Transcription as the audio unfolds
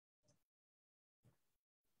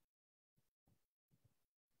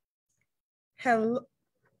Hello.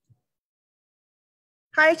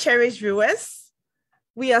 Hi, cherished viewers.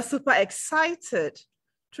 We are super excited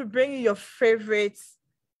to bring you your favorite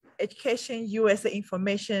Education USA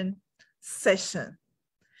information session.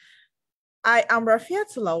 I am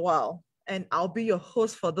Rafiat Lawal, and I'll be your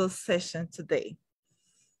host for this session today.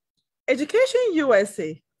 Education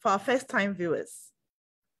USA, for our first-time viewers,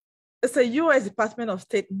 is a U.S. Department of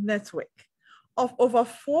State network of over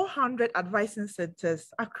 400 advising centers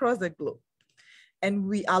across the globe, and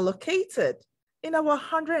we are located in our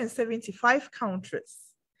 175 countries.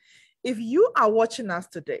 If you are watching us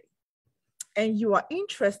today and you are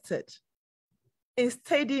interested in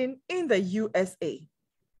studying in the USA,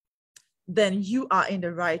 then you are in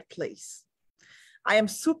the right place. I am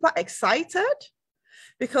super excited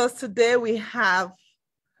because today we have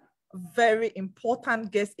very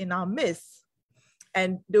important guests in our midst,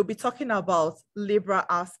 and they'll be talking about liberal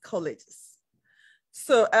arts colleges.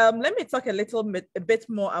 So let me talk a bit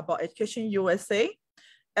more about Education USA.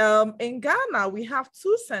 In Ghana, we have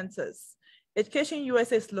two centers. Education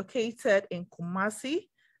USA is located in Kumasi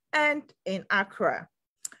and in Accra.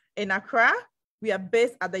 In Accra, we are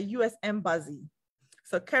based at the US Embassy.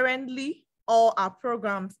 So currently, all our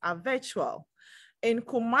programs are virtual. In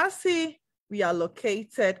Kumasi, we are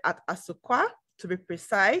located at Asukwa, to be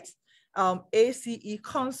precise, ACE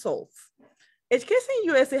Consults. Education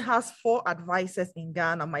USA has 4 advisors in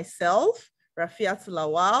Ghana: myself, Rafiat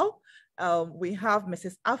Lawal, we have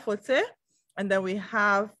Mrs. Afote, and then we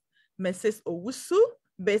have Mrs. Owusu,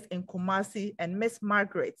 based in Kumasi, and Miss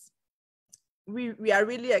Margaret. We are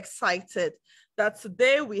really excited that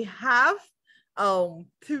today we have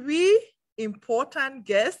 3 important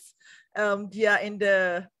guests. They are in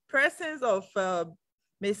the presence of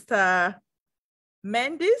Mr.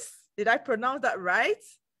 Mendes. Did I pronounce that right?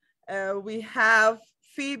 We have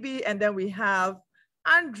Phoebe, and then we have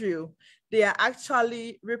Andrew. They are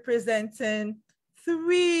actually representing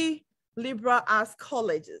 3 liberal arts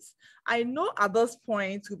colleges. I know at this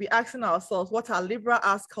point we'll be asking ourselves, what are liberal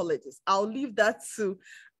arts colleges? I'll leave that to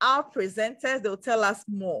our presenters. They'll tell us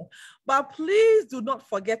more. But please do not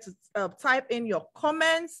forget to type in your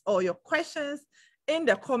comments or your questions in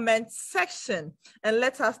the comment section and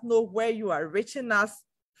let us know where you are reaching us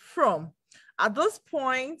from. At this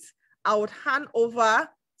point, I would hand over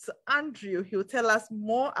to Andrew. He'll tell us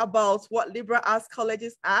more about what liberal arts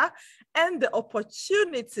colleges are and the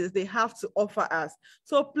opportunities they have to offer us.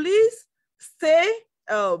 So please stay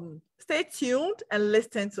tuned and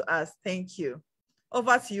listen to us. Thank you.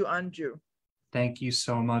 Over to you, Andrew. Thank you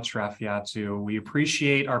so much, Rafiatu. We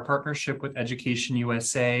appreciate our partnership with Education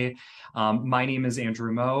USA. My name is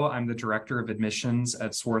Andrew Moe. I'm the Director of Admissions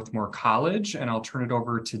at Swarthmore College, and I'll turn it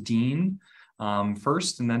over to Dean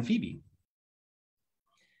first, and then Phoebe.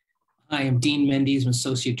 Hi, I'm Dean Mendes. I'm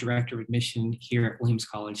Associate Director of Admission here at Williams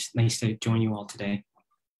College. Nice to join you all today.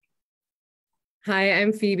 Hi,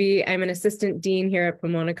 I'm Phoebe. I'm an Assistant Dean here at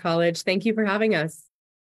Pomona College. Thank you for having us.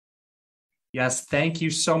 Yes, thank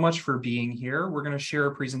you so much for being here. We're going to share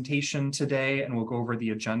a presentation today, and we'll go over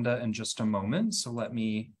the agenda in just a moment. So let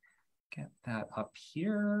me get that up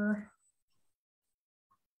here.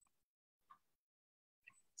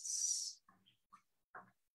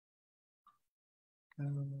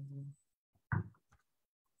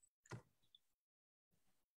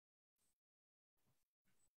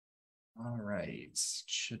 All right,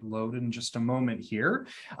 should load in just a moment here.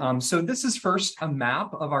 So this is first a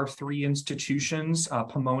map of our 3 institutions,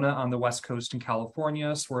 Pomona on the West Coast in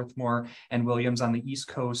California, Swarthmore and Williams on the East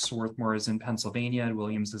Coast. Swarthmore is in Pennsylvania and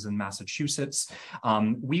Williams is in Massachusetts.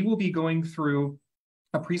 We will be going through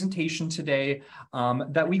a presentation today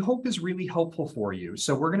that we hope is really helpful for you.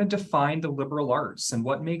 So we're going to define the liberal arts and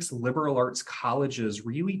what makes liberal arts colleges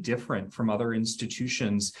really different from other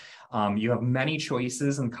institutions. You have many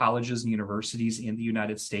choices in colleges and universities in the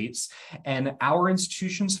United States, and our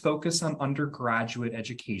institutions focus on undergraduate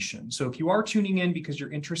education. So if you are tuning in because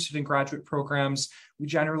you're interested in graduate programs, we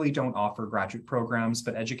generally don't offer graduate programs,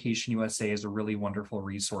 but Education USA is a really wonderful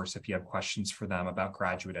resource if you have questions for them about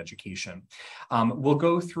graduate education. We'll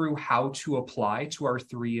go through how to apply to our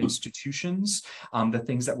 3 institutions, the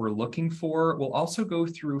things that we're looking for. We'll also go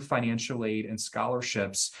through financial aid and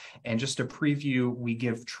scholarships. And just a preview, we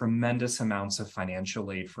give tremendous amounts of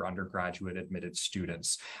financial aid for undergraduate admitted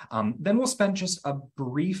students. Then we'll spend just a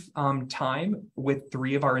brief time with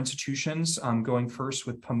 3 of our institutions, going first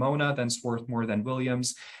with Pomona, then Swarthmore, then Williams.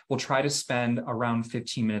 We'll try to spend around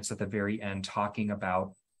 15 minutes at the very end talking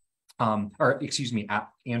about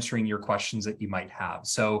answering your questions that you might have.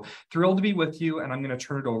 So thrilled to be with you, and I'm going to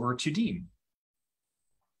turn it over to Dean.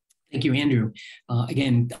 Thank you, Andrew.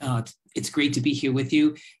 Again, it's great to be here with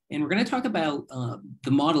you. And we're going to talk about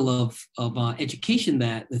the model of education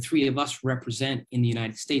that the three of us represent in the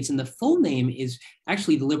United States. And the full name is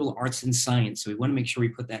actually the liberal arts and science. So we want to make sure we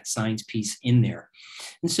put that science piece in there.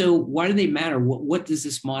 And so why do they matter? What does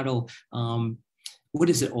this model, what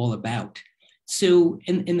is it all about? So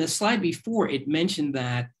in the slide before, it mentioned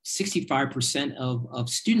that 65% of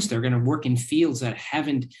students that are going to work in fields that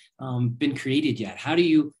haven't been created yet. How do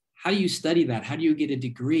you study that? How do you get a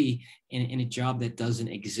degree in a job that doesn't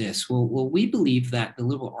exist? Well, we believe that the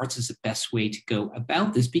liberal arts is the best way to go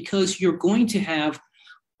about this, because you're going to have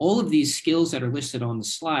all of these skills that are listed on the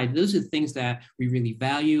slide. Those are the things that we really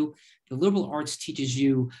value. The liberal arts teaches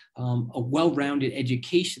you a well-rounded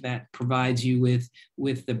education that provides you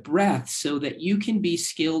with the breadth so that you can be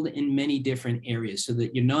skilled in many different areas, so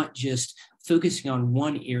that you're not just focusing on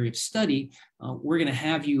one area of study. We're going to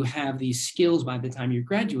have you have these skills by the time you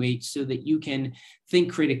graduate so that you can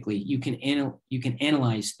think critically, you can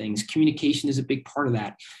analyze things. Communication is a big part of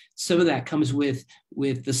that. Some of that comes with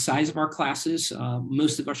the size of our classes.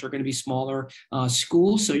 Most of us are going to be smaller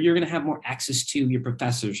schools, so you're going to have more access to your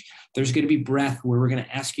professors. There's going to be breadth, where we're going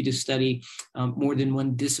to ask you to study more than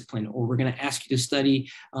one discipline, or we're going to ask you to study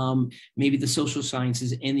maybe the social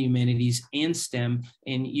sciences and the humanities and STEM,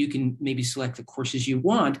 and you can maybe select the courses you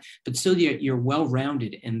want, but still you're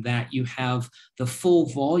well-rounded in that you have the full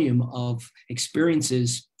volume of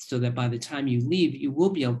experiences, so that by the time you leave, you will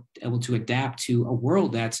be able to adapt to a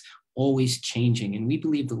world that's always changing. And we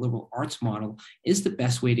believe the liberal arts model is the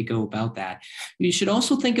best way to go about that. You should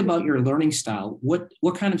also think about your learning style. What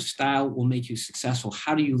kind of style will make you successful?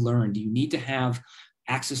 How do you learn? Do you need to have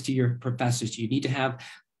access to your professors? Do you need to have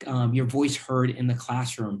your voice heard in the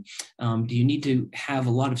classroom? Do you need to have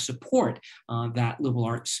a lot of support that liberal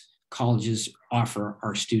arts colleges offer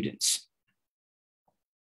our students?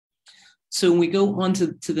 So when we go on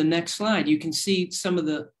to the next slide, you can see some of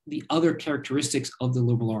the other characteristics of the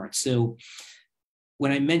liberal arts. So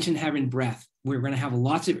when I mentioned having breadth, we're going to have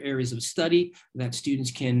lots of areas of study that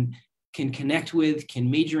students can connect with, can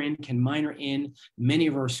major in, can minor in. Many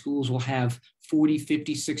of our schools will have 40,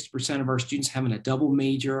 50, 60% of our students having a double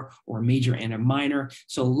major or a major and a minor.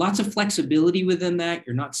 So lots of flexibility within that.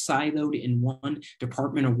 You're not siloed in one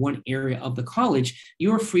department or one area of the college.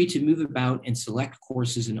 You are free to move about and select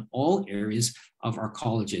courses in all areas of our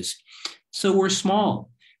colleges. So we're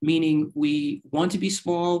small, meaning we want to be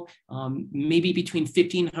small, maybe between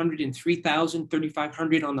 1,500 and 3,000,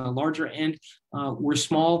 3,500 on the larger end. We're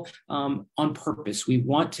small on purpose. We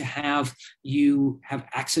want to have you have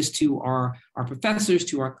access to our professors,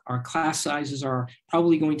 to our class sizes are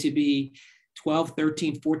probably going to be 12,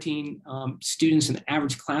 13, 14 students in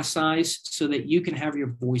average class size, so that you can have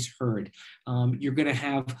your voice heard. You're going to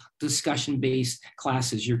have discussion-based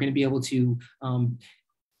classes. You're going to be able to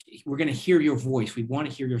we're going to hear your voice. We want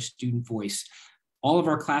to hear your student voice. All of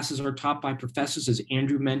our classes are taught by professors. As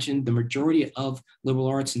Andrew mentioned, the majority of liberal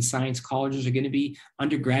arts and science colleges are going to be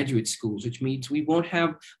undergraduate schools, which means we won't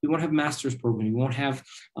have master's programs. We won't have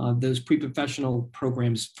those pre-professional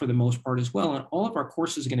programs for the most part as well. And all of our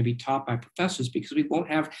courses are going to be taught by professors, because we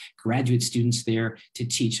won't have graduate students there to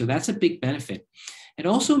teach. So that's a big benefit. It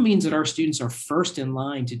also means that our students are first in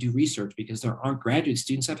line to do research, because there aren't graduate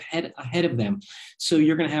students ahead of them. So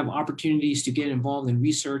you're going to have opportunities to get involved in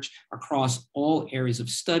research across all areas of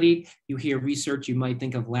study. You hear research, you might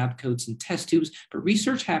think of lab coats and test tubes, but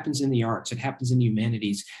research happens in the arts. It happens in the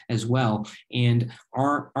humanities as well. And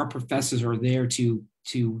our professors are there to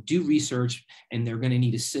do research, and they're going to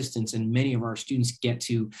need assistance. And many of our students get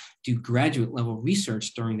to do graduate level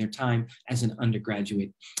research during their time as an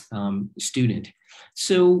undergraduate student.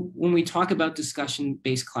 So when we talk about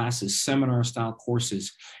discussion-based classes, seminar-style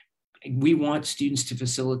courses, we want students to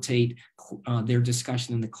facilitate their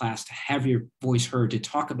discussion in the class, to have your voice heard, to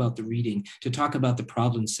talk about the reading, to talk about the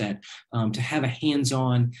problem set, to have a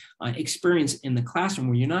hands-on experience in the classroom,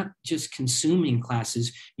 where you're not just consuming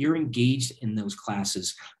classes, you're engaged in those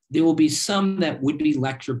classes. There will be some that would be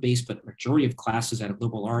lecture-based, but the majority of classes at a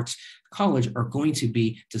liberal arts college are going to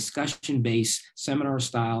be discussion-based,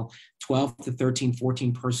 seminar-style, 12 to 13,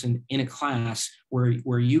 14 person in a class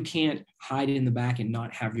where you can't hide in the back and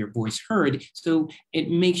not have your voice heard. So it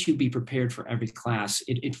makes you be prepared for every class.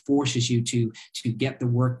 It forces you to get the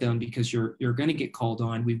work done, because you're going to get called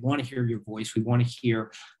on. We want to hear your voice. We want to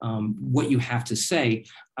hear what you have to say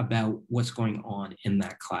about what's going on in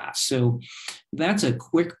that class. So that's a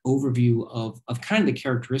quick overview of kind of the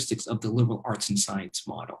characteristics of the liberal arts and science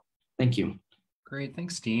model. Thank you. Great,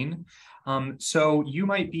 thanks, Dean. So you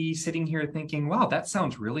might be sitting here thinking, wow, that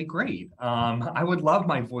sounds really great. I would love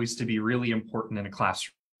my voice to be really important in a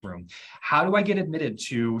classroom. room. How do I get admitted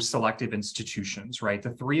to selective institutions, right?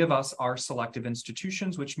 The three of us are selective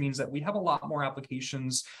institutions, which means that we have a lot more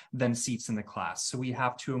applications than seats in the class. So we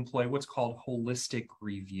have to employ what's called holistic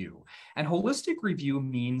review. And holistic review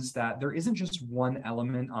means that there isn't just one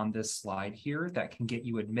element on this slide here that can get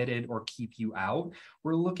you admitted or keep you out.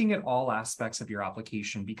 We're looking at all aspects of your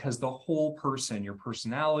application because the whole person, your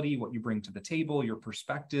personality, what you bring to the table, your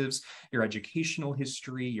perspectives, your educational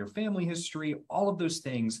history, your family history, all of those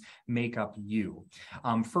things make up you.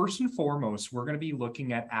 First and foremost, we're going to be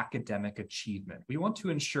looking at academic achievement. We want to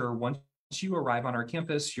ensure once you arrive on our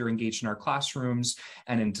campus, you're engaged in our classrooms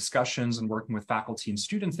and in discussions and working with faculty and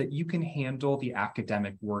students that you can handle the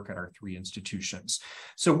academic work at our three institutions.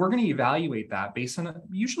 So we're going to evaluate that based on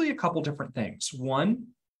usually a couple different things. One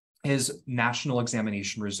is national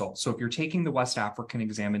examination results. So if you're taking the West African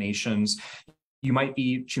examinations, you might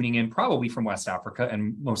be tuning in probably from West Africa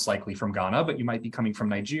and most likely from Ghana, but you might be coming from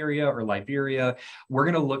Nigeria or Liberia. We're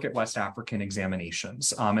going to look at West African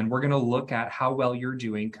examinations, and we're going to look at how well you're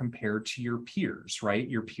doing compared to your peers, right?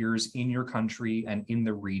 Your peers in your country and in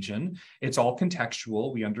the region. It's all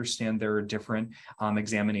contextual. We understand there are different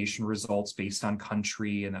examination results based on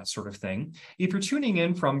country and that sort of thing. If you're tuning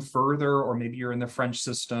in from further, or maybe you're in the French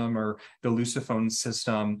system or the Lusophone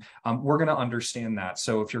system, we're going to understand that.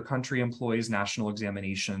 So if your country employs national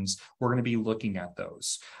examinations, we're going to be looking at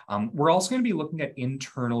those. We're also going to be looking at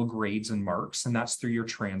internal grades and marks, and that's through your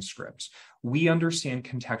transcript. We understand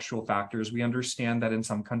contextual factors. We understand that in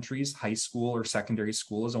some countries, high school or secondary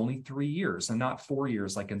school is only 3 years and not 4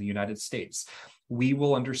 years like in the United States. We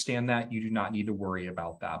will understand that. You do not need to worry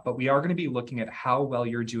about that. But we are going to be looking at how well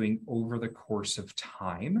you're doing over the course of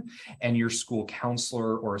time, and your school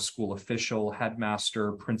counselor or a school official,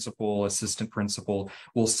 headmaster, principal, assistant principal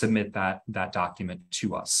will submit that document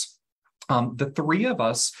to us. The three of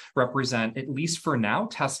us represent, at least for now,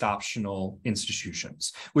 test optional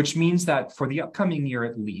institutions, which means that for the upcoming year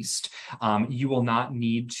at least, you will not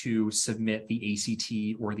need to submit the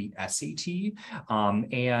ACT or the SAT,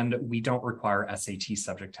 and we don't require SAT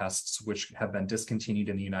subject tests, which have been discontinued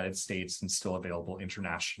in the United States and still available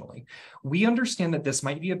internationally. We understand that this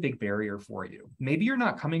might be a big barrier for you. Maybe you're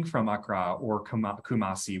not coming from Accra or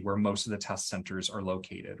Kumasi, where most of the test centers are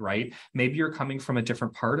located, right? Maybe you're coming from a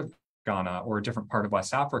different part of Ghana or a different part of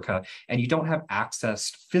West Africa, and you don't have access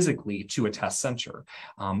physically to a test center.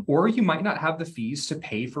 Or you might not have the fees to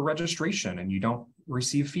pay for registration and you don't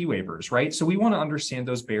receive fee waivers, right? So we want to understand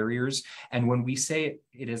those barriers. And when we say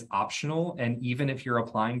it is optional, and even if you're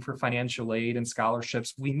applying for financial aid and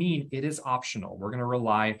scholarships, we mean it is optional. We're going to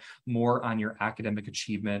rely more on your academic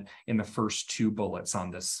achievement in the first 2 bullets on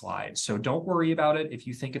this slide. So don't worry about it. If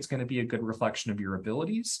you think it's going to be a good reflection of your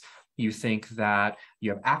abilities, you think that you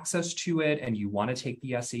have access to it and you want to take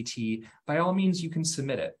the SAT, by all means, you can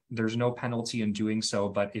submit it. There's no penalty in doing so,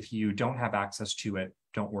 but if you don't have access to it,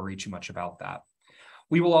 don't worry too much about that.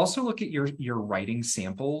 We will also look at your writing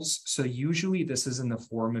samples. So usually this is in the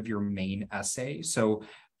form of your main essay. So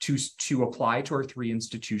to apply to our 3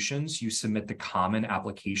 institutions, you submit the common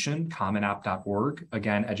application, commonapp.org.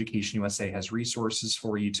 Again, Education USA has resources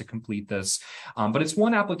for you to complete this, but it's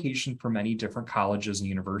one application for many different colleges and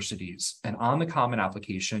universities. And on the common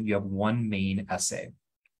application, you have one main essay.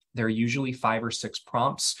 There are usually 5 or 6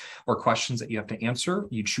 prompts or questions that you have to answer.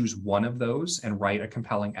 You choose one of those and write a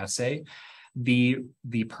compelling essay. The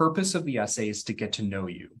purpose of the essay is to get to know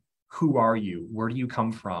you. Who are you? Where do you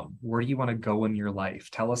come from? Where do you want to go in your life?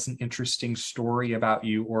 Tell us an interesting story about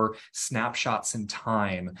you or snapshots in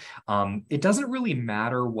time. It doesn't really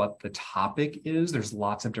matter what the topic is. There's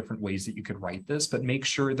lots of different ways that you could write this, but make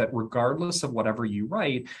sure that regardless of whatever you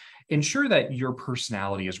write, ensure that your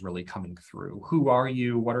personality is really coming through. Who are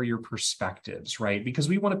you? What are your perspectives, right? Because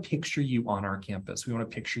we want to picture you on our campus. We want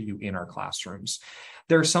to picture you in our classrooms.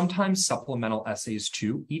 There are sometimes supplemental essays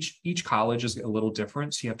too. Each college is a little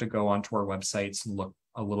different, so you have to go onto our websites and look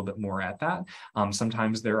a little bit more at that.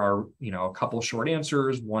 Sometimes there are, a couple short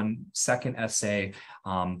answers, 1 second essay,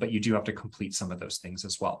 but you do have to complete some of those things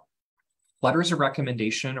as well. Letters of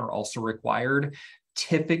recommendation are also required.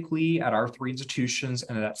 Typically at our 3 institutions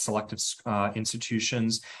and at selective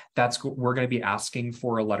institutions, we're going to be asking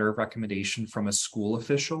for a letter of recommendation from a school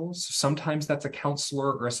official. So sometimes that's a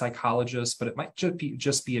counselor or a psychologist, but it might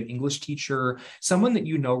just be an English teacher, someone that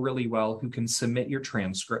you know really well who can submit your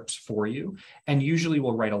transcripts for you, and usually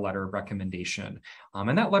will write a letter of recommendation.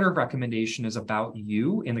 And that letter of recommendation is about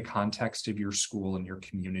you in the context of your school and your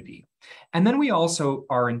community. And then we also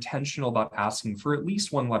are intentional about asking for at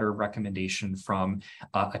least one letter of recommendation from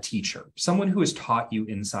a teacher, someone who has taught you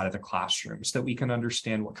inside of the classroom, so that we can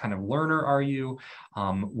understand what kind of learner are you,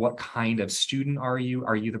 what kind of student are you?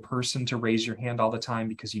 Are you the person to raise your hand all the time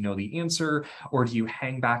because you know the answer, or do you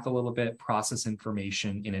hang back a little bit, process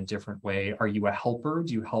information in a different way? Are you a helper?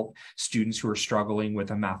 Do you help students who are struggling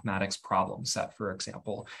with a mathematics problem set, for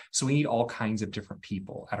example? So we need all kinds of different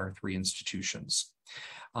people at our 3 institutions.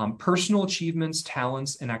 Personal achievements,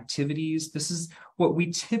 talents, and activities. This is what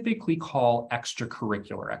we typically call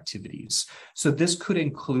extracurricular activities. So this could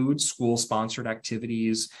include school-sponsored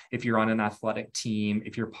activities. If you're on an athletic team,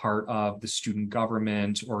 if you're part of the student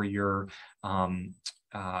government, or you're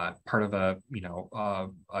part of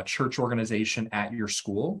a church organization at your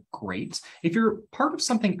school, great. If you're part of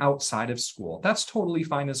something outside of school, that's totally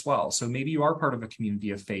fine as well. So maybe you are part of a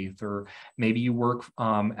community of faith, or maybe you work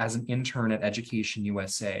as an intern at Education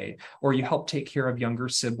USA, or you help take care of younger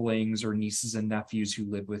siblings or nieces and nephews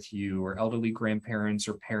who live with you, or elderly grandparents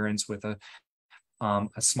or parents with a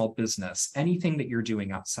small business. Anything that you're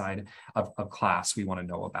doing outside of class, we want to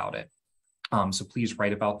know about it. So please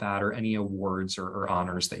write about that, or any awards or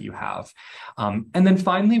honors that you have. And then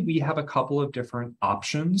finally, we have a couple of different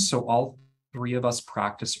options. So all 3 of us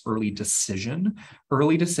practice early decision.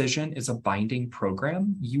 Early decision is a binding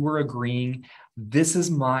program. You are agreeing, this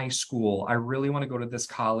is my school. I really want to go to this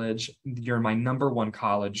college. You're my #1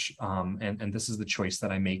 college, and this is the choice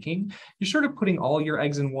that I'm making. You're sort of putting all your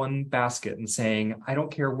eggs in one basket and saying, I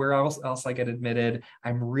don't care where else I get admitted.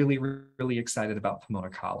 I'm really, really excited about Pomona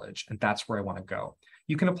College, and that's where I want to go.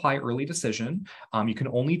 You can apply early decision. You can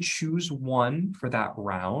only choose one for that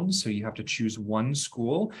round, so you have to choose one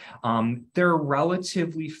school. There are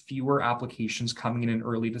relatively fewer applications coming in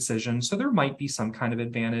early decision, so there might be some kind of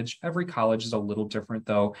advantage. Every college is a little different,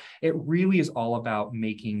 though. It really is all about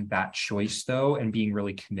making that choice, though, and being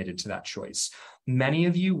really committed to that choice. Many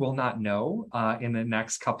of you will not know in the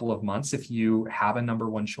next couple of months if you have a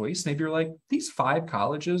 #1 choice. Maybe you're like, these 5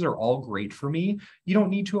 colleges are all great for me. You don't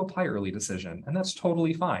need to apply early decision, and that's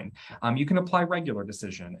totally fine. You can apply regular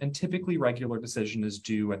decision, and typically regular decision is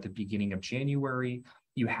due at the beginning of January.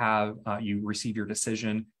 You receive your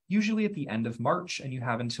decision usually at the end of March, and you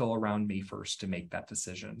have until around May 1st to make that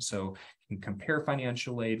decision. So you can compare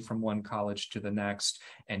financial aid from one college to the next,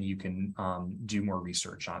 and you can do more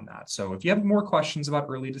research on that. So if you have more questions about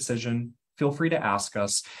early decision, feel free to ask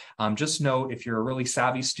us. Just note, if you're a really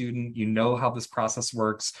savvy student, you know how this process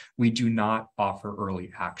works. We do not offer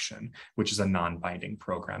early action, which is a non-binding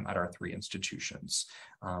program at our 3 institutions.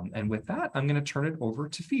 And with that, I'm going to turn it over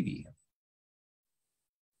to Phoebe.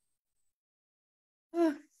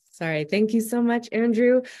 Sorry, thank you so much,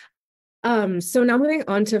 Andrew. So now moving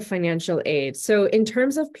on to financial aid. So in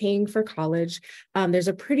terms of paying for college, there's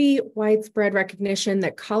a pretty widespread recognition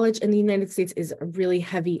that college in the United States is a really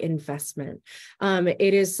heavy investment.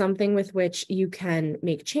 It is something with which you can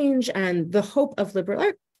make change. And the hope of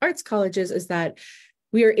liberal arts colleges is that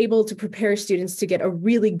we are able to prepare students to get a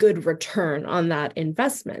really good return on that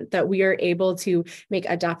investment, that we are able to make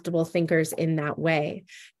adaptable thinkers in that way.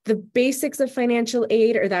 The basics of financial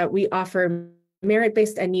aid are that we offer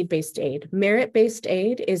merit-based and need-based aid. Merit-based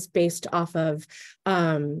aid is based off of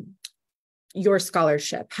your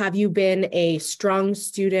scholarship. Have you been a strong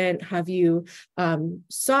student? Have you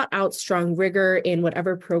sought out strong rigor in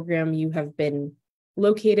whatever program you have been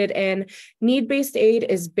located in? Need-based aid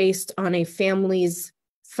is based on a family's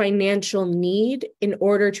financial need in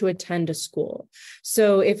order to attend a school.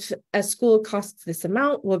 So if a school costs this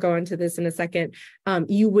amount, we'll go into this in a second,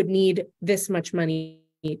 you would need this much money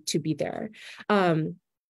to be there.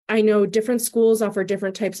 I know different schools offer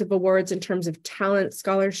different types of awards in terms of talent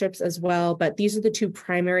scholarships as well, but these are the 2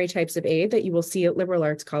 primary types of aid that you will see at liberal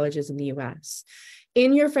arts colleges in the US.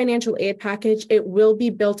 In your financial aid package, it will be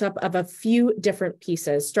built up of a few different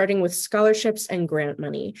pieces, starting with scholarships and grant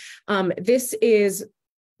money. This is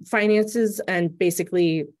finances and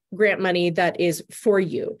basically grant money that is for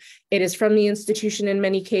you. It is from the institution in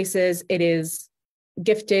many cases. It is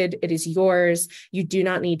gifted. It is yours. You do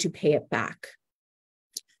not need to pay it back.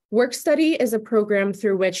 Work study is a program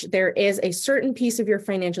through which there is a certain piece of your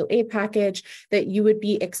financial aid package that you would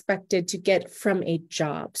be expected to get from a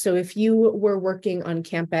job. So if you were working on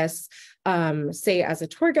campus, say as a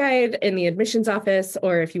tour guide in the admissions office,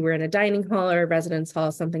 or if you were in a dining hall or a residence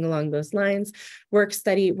hall, something along those lines, work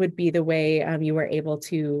study would be the way you were able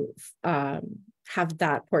to have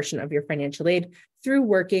that portion of your financial aid through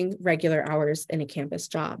working regular hours in a campus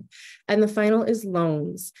job. And the final is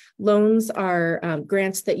loans. Loans are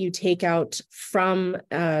grants that you take out from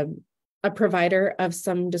a provider of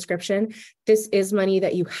some description, this is money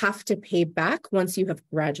that you have to pay back once you have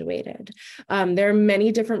graduated. There are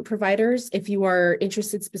many different providers. If you are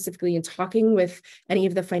interested specifically in talking with any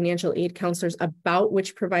of the financial aid counselors about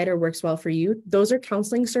which provider works well for you, those are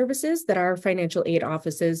counseling services that our financial aid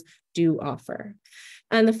offices do offer.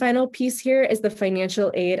 And the final piece here is the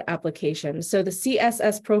financial aid application. So the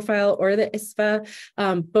CSS profile or the ISFA,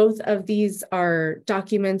 both of these are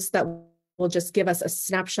documents that will just give us a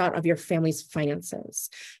snapshot of your family's finances.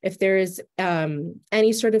 If there is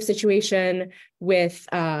any sort of situation with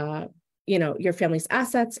your family's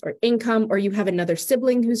assets or income, or you have another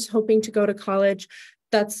sibling who's hoping to go to college,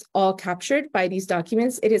 that's all captured by these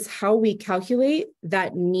documents. It is how we calculate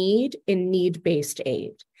that need in need-based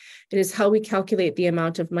aid. It is how we calculate the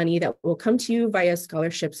amount of money that will come to you via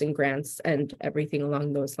scholarships and grants and everything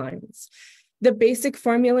along those lines. The basic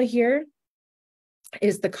formula here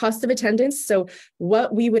is the cost of attendance. So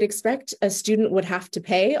what we would expect a student would have to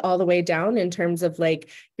pay all the way down in terms of like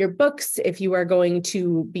your books, if you are going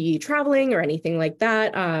to be traveling or anything like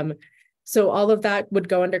that. So all of that would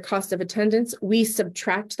go under cost of attendance. We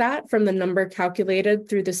subtract that from the number calculated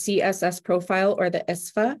through the CSS profile or the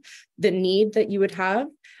ISFA, the need that you would have.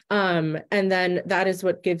 And then that is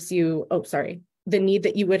what gives you, the need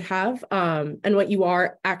that you would have. And what you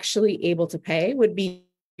are actually able to pay would be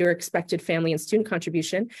your expected family and student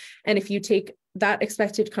contribution. And if you take that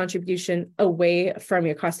expected contribution away from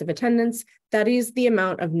your cost of attendance, that is the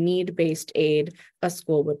amount of need-based aid a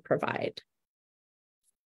school would provide.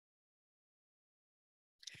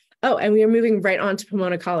 Oh, and we are moving right on to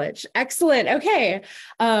Pomona College. Excellent. Okay.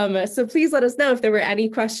 So please let us know if there were any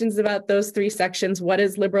questions about those three sections. What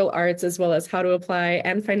is liberal arts, as well as how to apply,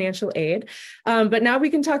 and financial aid. But now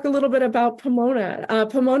we can talk a little bit about Pomona.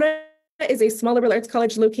 Pomona is a small liberal arts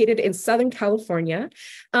college located in Southern California.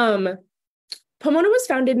 Pomona was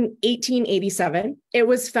founded in 1887. It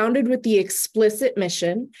was founded with the explicit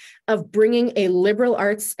mission of bringing a liberal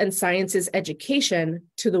arts and sciences education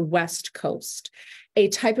to the West Coast, a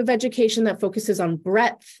type of education that focuses on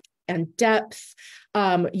breadth and depth.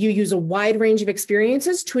 You use a wide range of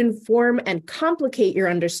experiences to inform and complicate your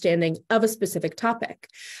understanding of a specific topic.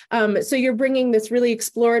 So you're bringing this really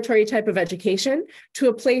exploratory type of education to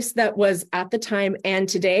a place that was at the time and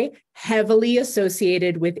today heavily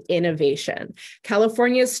associated with innovation.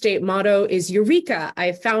 California's state motto is Eureka,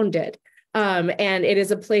 I found it. And it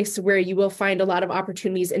is a place where you will find a lot of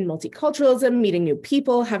opportunities in multiculturalism, meeting new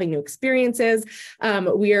people, having new experiences.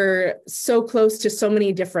 We are so close to so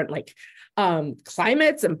many different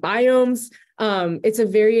climates and biomes. It's a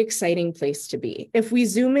very exciting place to be. If we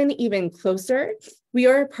zoom in even closer, we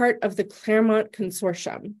are a part of the Claremont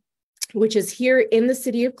Consortium, which is here in the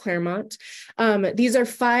city of Claremont. These are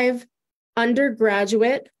 5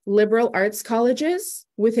 undergraduate liberal arts colleges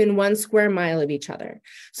within 1 square mile of each other.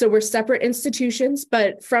 So we're separate institutions,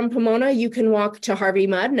 but from Pomona, you can walk to Harvey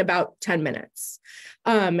Mudd in about 10 minutes.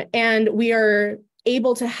 And we are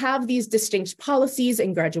able to have these distinct policies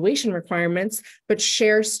and graduation requirements, but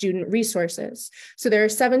share student resources. So there are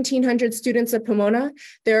 1,700 students at Pomona.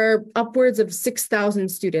 There are upwards of 6,000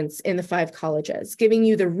 students in the 5 colleges, giving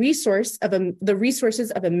you the resources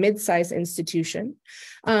of a mid-sized institution,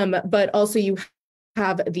 but also you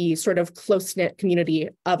have the sort of close-knit community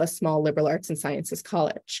of a small liberal arts and sciences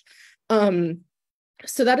college.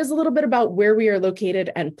 So that is a little bit about where we are located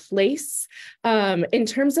and place. In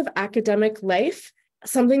terms of academic life,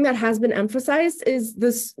 something that has been emphasized is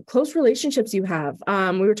this close relationships you have.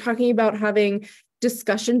 We were talking about having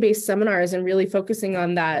discussion-based seminars and really focusing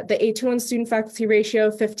on that. The 8-to-1 student-faculty ratio,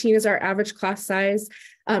 15 is our average class size.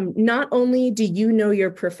 Not only do you know your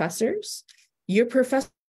professors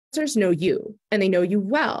know you, and they know you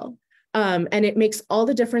well. And it makes all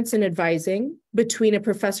the difference in advising between a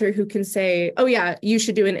professor who can say, oh yeah, you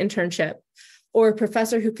should do an internship, or a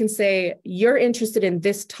professor who can say, you're interested in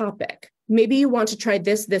this topic. Maybe you want to try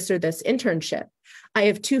this, or this internship. I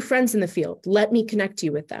have 2 friends in the field. Let me connect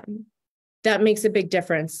you with them. That makes a big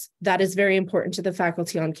difference. That is very important to the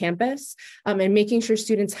faculty on campus, and making sure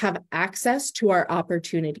students have access to our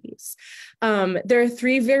opportunities. There are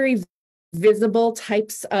 3 very visible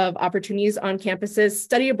types of opportunities on campuses.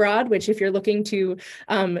 Study abroad, which if you're looking to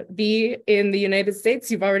be in the United States,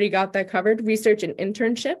 you've already got that covered. Research and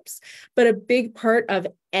internships. But a big part of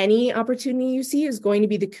any opportunity you see is going to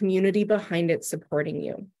be the community behind it supporting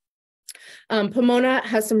you. Pomona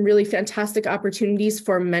has some really fantastic opportunities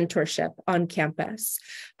for mentorship on campus.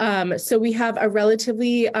 So we have a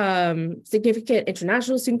relatively significant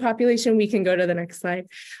international student population. We can go to the next slide.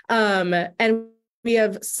 And We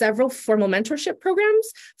have several formal mentorship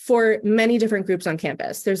programs for many different groups on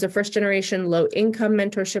campus. There's a first generation low income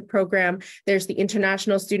mentorship program. There's the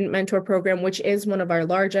International Student Mentor Program, which is one of our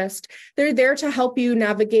largest. They're there to help you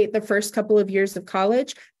navigate the first couple of years of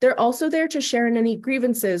college. They're also there to share in any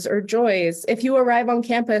grievances or joys. If you arrive on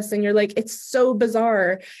campus and you're like, it's so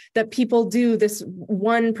bizarre that people do this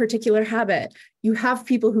one particular habit, you have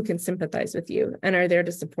people who can sympathize with you and are there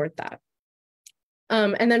to support that.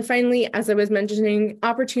 And then finally, as I was mentioning,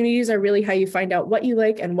 opportunities are really how you find out what you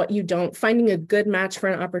like and what you don't. Finding a good match for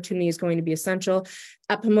an opportunity is going to be essential.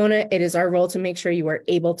 At Pomona, it is our role to make sure you are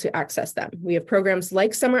able to access them. We have programs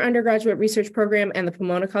like Summer Undergraduate Research Program and the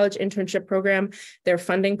Pomona College Internship Program. They're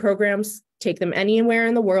funding programs. Take them anywhere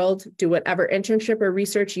in the world, do whatever internship or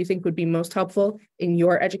research you think would be most helpful in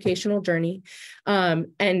your educational journey,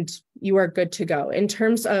 and you are good to go. In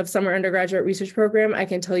terms of Summer Undergraduate Research Program, I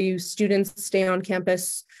can tell you students stay on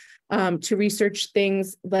campus to research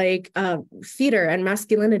things like theater and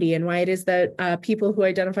masculinity and why it is that people who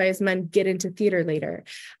identify as men get into theater later.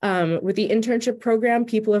 With the internship program,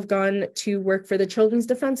 people have gone to work for the Children's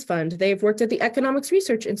Defense Fund. They've worked at the Economics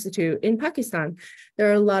Research Institute in Pakistan. There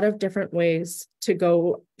are a lot of different ways to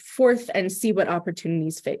go forth and see what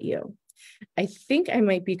opportunities fit you. I think I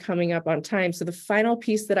might be coming up on time. So the final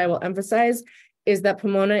piece that I will emphasize is that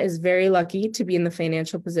Pomona is very lucky to be in the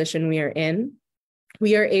financial position we are in.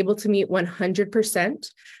 We are able to meet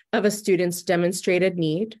 100% of a student's demonstrated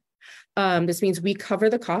need. This means we cover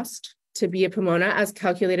the cost to be a Pomona as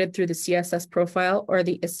calculated through the CSS profile or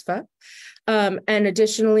the ISFA. And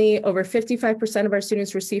additionally, over 55% of our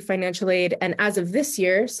students receive financial aid. And as of this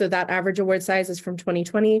year, so that average award size is from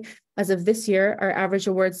 2020. As of this year, our average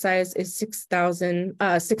award size is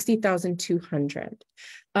 $60,200.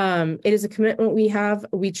 It is a commitment we have.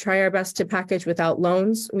 We try our best to package without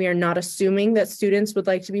loans. We are not assuming that students would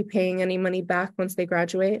like to be paying any money back once they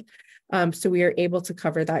graduate. So we are able to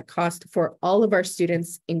cover that cost for all of our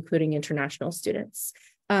students, including international students.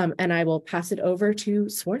 And I will pass it over to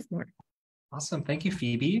Swarthmore. Awesome. Thank you,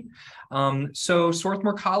 Phoebe. So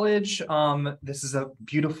Swarthmore College, this is a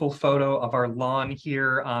beautiful photo of our lawn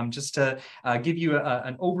here. Just to give you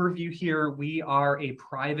an overview here, we are a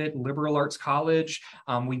private liberal arts college.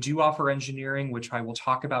 We do offer engineering, which I will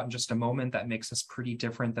talk about in just a moment. That makes us pretty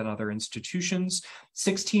different than other institutions.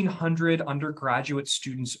 1,600 undergraduate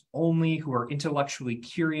students only who are intellectually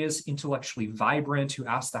curious, intellectually vibrant, who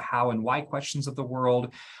ask the how and why questions of the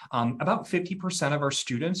world. About 50% of our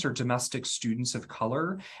students are domestic students of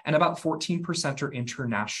color, and about 14% are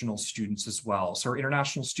international students as well. So our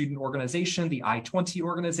international student organization, the I-20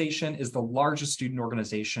 organization, is the largest student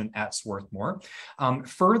organization at Swarthmore.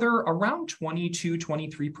 Further, around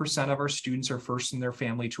 22-23% of our students are first in their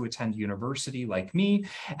family to attend university, like me,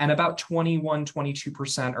 and about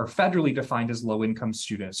 21-22% are federally defined as low-income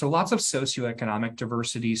students. So lots of socioeconomic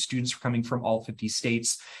diversity, students coming from all 50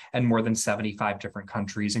 states and more than 75 different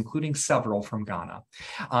countries, including several from Ghana.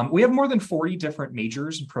 We have more than 40 different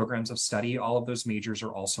majors and programs of study. All of those majors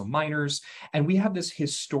are also minors. And we have this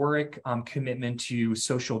historic commitment to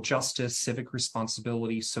social justice, civic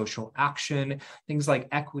responsibility, social action. Things like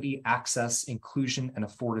equity, access, inclusion, and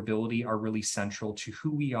affordability are really central to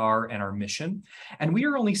who we are and our mission. And we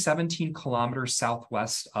are only 17 kilometers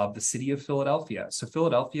southwest of the city of Philadelphia. So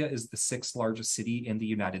Philadelphia is the 6th largest city in the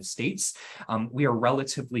United States. We are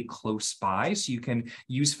relatively close by, so you can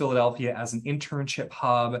use Philadelphia as an internship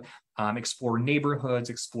hub, explore neighborhoods,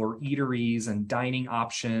 explore eateries and dining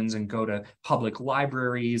options, and go to public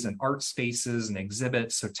libraries and art spaces and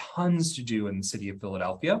exhibits. So tons to do in the city of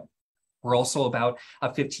Philadelphia. We're also about a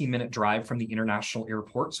 15-minute drive from the international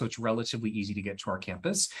airport, so it's relatively easy to get to our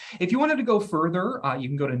campus. If you wanted to go further, you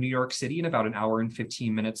can go to New York City in about 1 hour and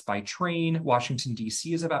 15 minutes by train. Washington,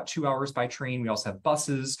 D.C. is about 2 hours by train. We also have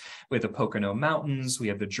buses. We have the Pocono Mountains. We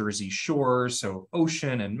have the Jersey Shore, so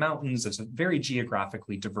ocean and mountains. It's a very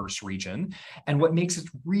geographically diverse region. And what makes it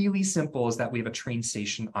really simple is that we have a train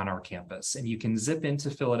station on our campus, and you can zip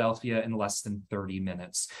into Philadelphia in less than 30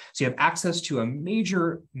 minutes. So you have access to a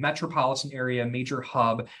major metropolitan area, major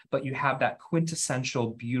hub, but you have that quintessential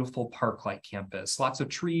beautiful park-like campus. Lots of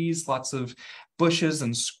trees, lots of bushes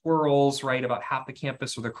and squirrels, right? About half the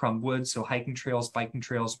campus are the Crum Woods, so hiking trails, biking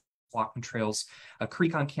trails, walking trails, a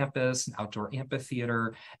creek on campus, an outdoor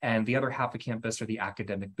amphitheater, and the other half of campus are the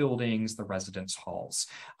academic buildings, the residence halls.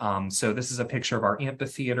 So this is a picture of our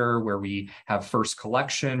amphitheater where we have first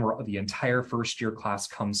collection, where the entire first year class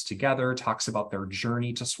comes together, talks about their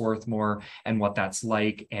journey to Swarthmore and what that's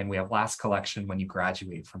like. And we have last collection when you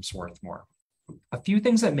graduate from Swarthmore. A few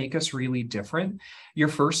things that make us really different. Your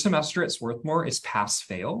first semester at Swarthmore is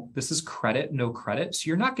pass-fail. This is credit, no credit. So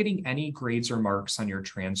you're not getting any grades or marks on your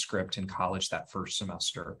transcript in college that first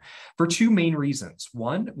semester for two main reasons.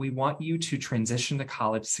 One, we want you to transition to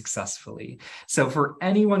college successfully. So for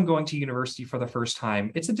anyone going to university for the first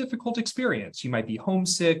time, it's a difficult experience. You might be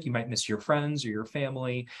homesick, you might miss your friends or your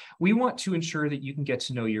family. We want to ensure that you can get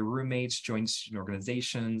to know your roommates, join student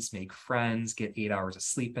organizations, make friends, get 8 hours of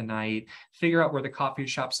sleep a night, figure out where the coffee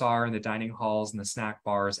shops are and the dining halls and the snack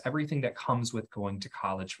bars, everything that comes with going to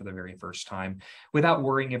college for the very first time without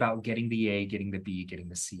worrying about getting the A, getting the B, getting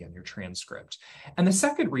the C on your transcript. And the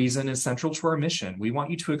second reason is central to our mission. We want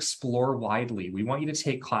you to explore widely. We want you to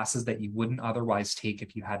take classes that you wouldn't otherwise take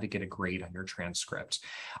if you had to get a grade on your transcript.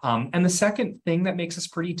 And the second thing that makes us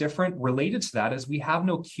pretty different related to that is we have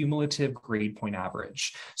no cumulative grade point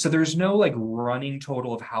average. So there's no like running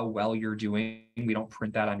total of how well you're doing. We don't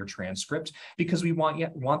print that on your transcript because we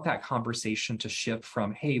want that conversation to shift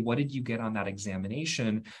from, hey, what did you get on that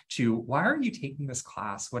examination, to why are you taking this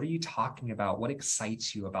class? What are you talking about? What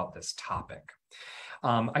excites you about this topic?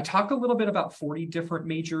 I talked a little bit about 40 different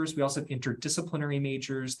majors. We also have interdisciplinary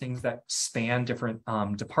majors, things that span different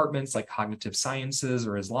departments like cognitive sciences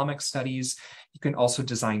or Islamic studies. You can also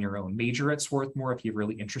design your own major at Swarthmore if you have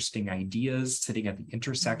really interesting ideas sitting at the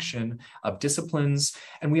intersection of disciplines.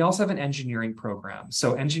 And we also have an engineering program.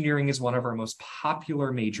 So engineering is one of our most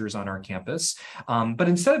popular majors on our campus. But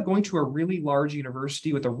instead of going to a really large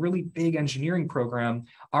university with a really big engineering program,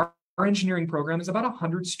 our engineering program is about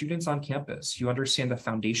 100 students on campus. You understand the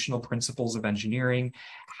foundational principles of engineering,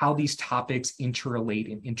 how these topics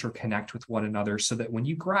interrelate and interconnect with one another so that when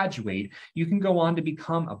you graduate, you can go on to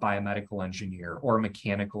become a biomedical engineer or a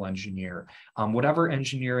mechanical engineer, whatever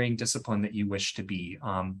engineering discipline that you wish to be.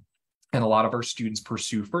 And a lot of our students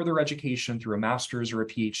pursue further education through a master's or a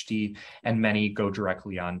PhD, and many go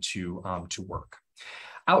directly on to work.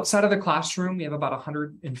 Outside of the classroom, we have about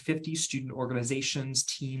 150 student organizations,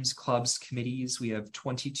 teams, clubs, committees. We have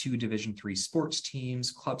 22 Division III sports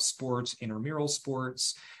teams, club sports, intramural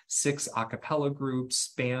sports, 6 a cappella groups,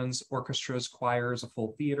 bands, orchestras, choirs, a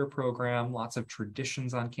full theater program, lots of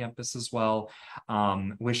traditions on campus as well.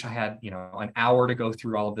 Wish I had, an hour to go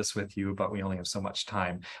through all of this with you, but we only have so much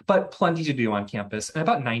time. But plenty to do on campus, and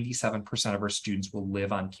about 97% of our students will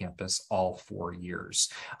live on campus all 4 years.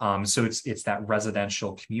 So it's that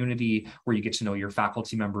residential community where you get to know your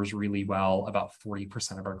faculty members really well. About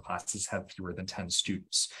 40% of our classes have fewer than 10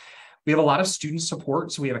 students. We have a lot of student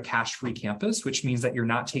support. So we have a cash-free campus, which means that you're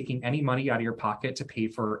not taking any money out of your pocket to pay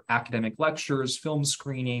for academic lectures, film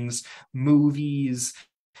screenings, movies,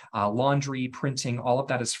 laundry, printing. All of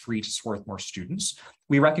that is free to Swarthmore students.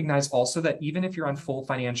 We recognize also that even if you're on full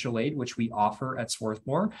financial aid, which we offer at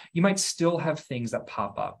Swarthmore, you might still have things that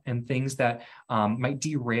pop up and things that might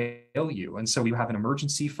derail you. And so we have an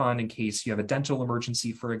emergency fund in case you have a dental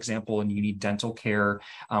emergency, for example, and you need dental care.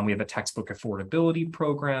 We have a textbook affordability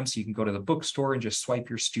program, so you can go to the bookstore and just swipe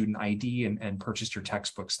your student ID and purchase your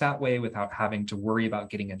textbooks that way without having to worry about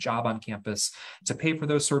getting a job on campus to pay for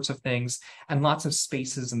those sorts of things. And lots of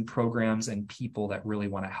spaces and programs and people that really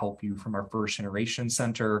want to help you, from our first generation center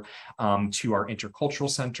to our intercultural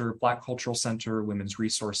center, Black Cultural Center, Women's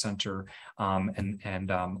Resource Center,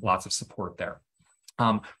 and lots of support there.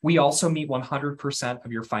 We also meet 100%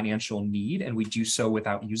 of your financial need, and we do so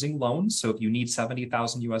without using loans. So if you need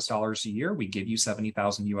 $70,000 US a year, we give you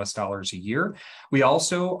 $70,000 US a year. We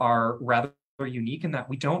also are rather unique in that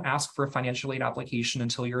we don't ask for a financial aid application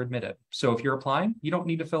until you're admitted. So if you're applying, you don't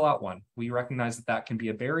need to fill out one. We recognize that that can be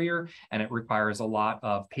a barrier, and it requires a lot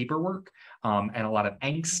of paperwork and a lot of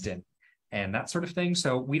angst and that sort of thing.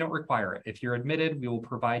 So we don't require it. If you're admitted, we will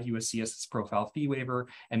provide you a CSS profile fee waiver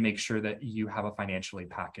and make sure that you have a financial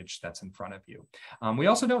aid package that's in front of you. We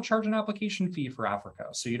also don't charge an application fee for Africa,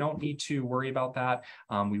 so you don't need to worry about that.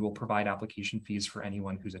 We will provide application fees for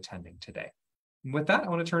anyone who's attending today. With that, I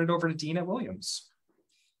want to turn it over to Dean at Williams.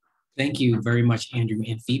 Thank you very much, Andrew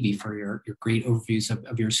and Phoebe, for your great overviews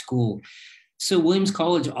of your school. So Williams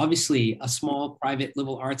College, obviously a small private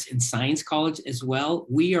liberal arts and science college as well.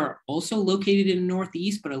 We are also located in the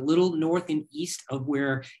Northeast, but a little north and east of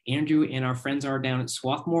where Andrew and our friends are down at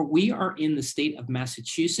Swarthmore. We are in the state of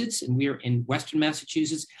Massachusetts, and we are in Western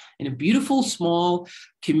Massachusetts in a beautiful small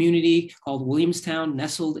community called Williamstown,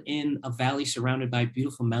 nestled in a valley surrounded by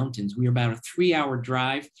beautiful mountains. We are about a 3-hour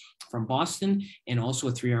drive from Boston and also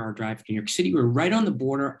a 3-hour drive to New York City. We're right on the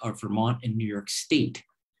border of Vermont and New York State.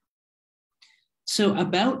 So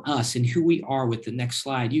about us and who we are with the next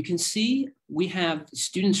slide, you can see we have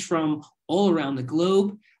students from all around the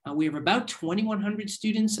globe. We have about 2,100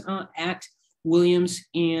 students at Williams,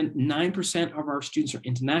 and 9% of our students are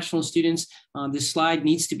international students. This slide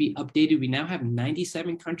needs to be updated. We now have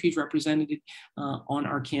 97 countries represented on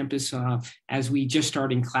our campus as we just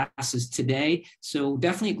started classes today. So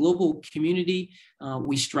definitely a global community.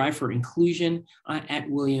 We strive for inclusion at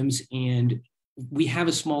Williams, and we have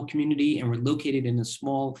a small community and we're located in a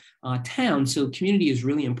small town. So community is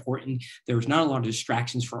really important. There's not a lot of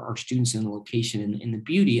distractions for our students in the location, and the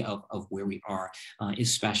beauty of where we are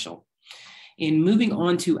is special. And moving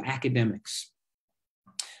on to academics.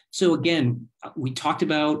 So again, we talked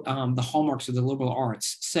about the hallmarks of the liberal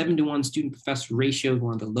arts. 7-to-1 student-professor ratio is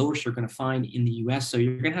one of the lowest you're going to find in the US. So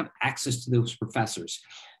you're going to have access to those professors.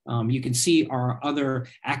 You can see our other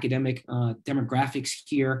academic demographics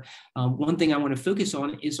here. One thing I want to focus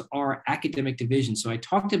on is our academic division. So I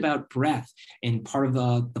talked about breadth and part of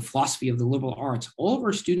the philosophy of the liberal arts. All of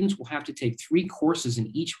our students will have to take 3 courses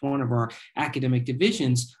in each one of our academic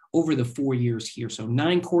divisions over the 4 years here. So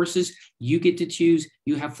 9 courses, you get to choose,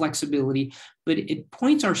 you have flexibility, but it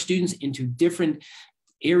points our students into different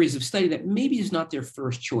areas of study that maybe is not their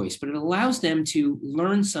first choice, but it allows them to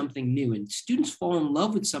learn something new. And students fall in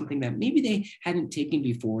love with something that maybe they hadn't taken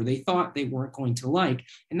before, they thought they weren't going to like.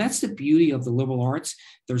 And that's the beauty of the liberal arts.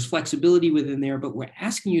 There's flexibility within there, but we're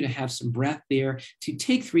asking you to have some breadth there to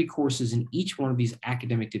take 3 courses in each one of these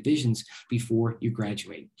academic divisions before you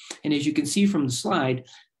graduate. And as you can see from the slide,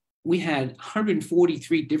 we had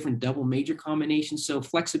 143 different double major combinations, so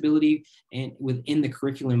flexibility and within the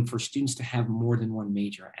curriculum for students to have more than one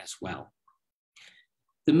major as well.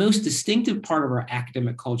 The most distinctive part of our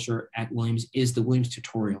academic culture at Williams is the Williams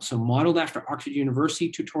tutorial. So modeled after Oxford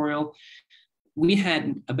University tutorial, we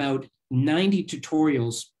had about 90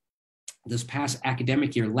 tutorials this past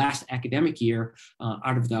academic year, last academic year,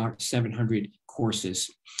 out of the 700 courses.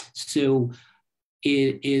 So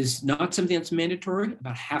it is not something that's mandatory.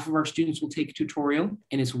 About half of our students will take a tutorial,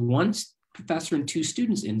 and it's 1 professor and 2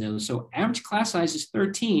 students in those. So average class size is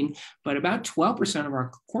 13, but about 12% of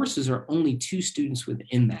our courses are only 2 students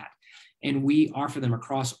within that. And we offer them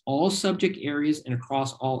across all subject areas and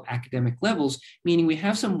across all academic levels, meaning we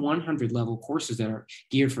have some 100 level courses that are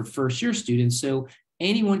geared for first-year students. So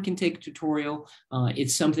anyone can take a tutorial.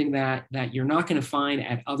 It's something that you're not going to find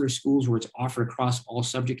at other schools where it's offered across all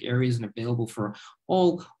subject areas and available for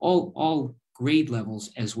all grade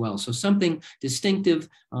levels as well. So something distinctive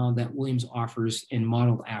that Williams offers and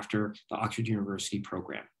modeled after the Oxford University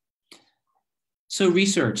program. So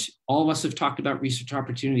research, all of us have talked about research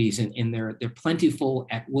opportunities, and they're plentiful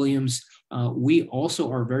at Williams. We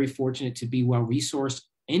also are very fortunate to be well-resourced.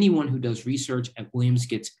 Anyone who does research at Williams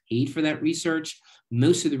gets paid for that research.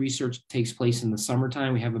 Most of the research takes place in the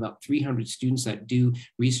summertime. We have about 300 students that do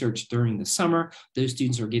research during the summer. Those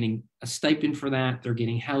students are getting a stipend for that. They're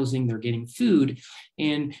getting housing, they're getting food,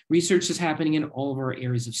 and research is happening in all of our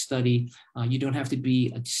areas of study. You don't have to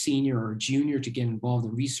be a senior or a junior to get involved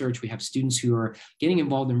in research. We have students who are getting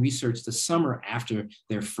involved in research the summer after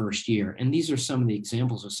their first year. And these are some of the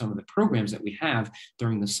examples of some of the programs that we have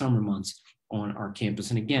during the summer months on our campus.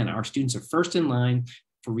 And again, our students are first in line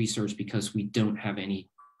for research because we don't have any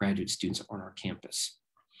graduate students on our campus.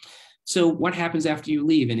 So what happens after you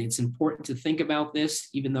leave? And it's important to think about this,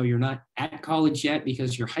 even though you're not at college yet,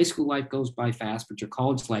 because your high school life goes by fast, but your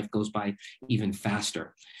college life goes by even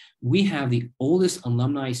faster. We have the oldest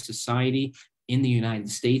alumni society in the United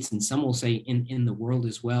States, and some will say in the world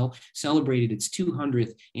as well, celebrated its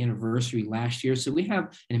 200th anniversary last year. So we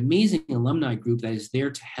have an amazing alumni group that is there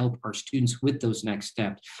to help our students with those next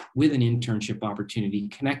steps, with an internship opportunity,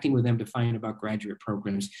 connecting with them to find about graduate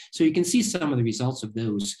programs. So you can see some of the results of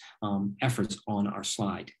those efforts on our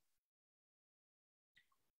slide.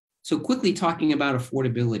 So quickly talking about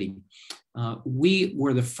affordability. We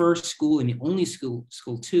were the first school and the only school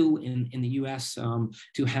too in the US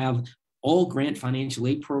to have all grant financial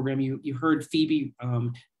aid program. You heard Phoebe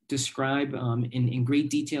describe in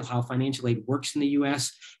great detail how financial aid works in the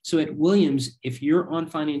US. So at Williams, if you're on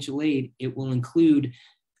financial aid, it will include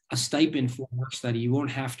a stipend for work study. You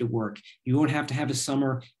won't have to work. You won't have to have a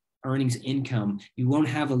summer earnings income. You won't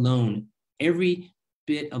have a loan. Every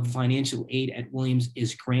bit of financial aid at Williams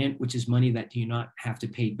is grant, which is money that you not have to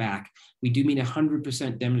pay back. We do meet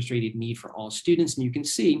 100% demonstrated need for all students. And you can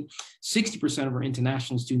see 60% of our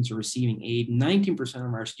international students are receiving aid. 19%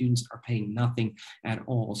 of our students are paying nothing at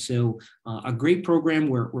all. So a great program.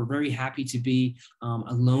 We're very happy to be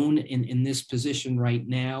alone in this position right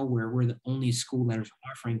now, where we're the only school that is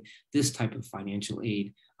offering this type of financial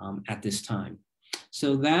aid at this time.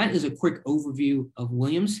 So that is a quick overview of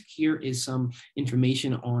Williams. Here is some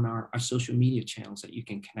information on our social media channels that you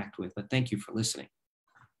can connect with. But thank you for listening.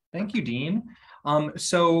 Thank you, Dean.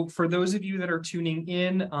 So for those of you that are tuning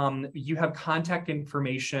in, you have contact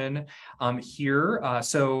information here.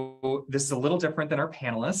 So this is a little different than our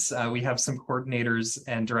panelists. We have some coordinators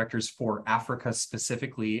and directors for Africa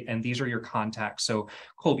specifically, and these are your contacts. So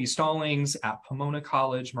Colby Stallings at Pomona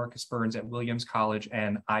College, Marcus Burns at Williams College,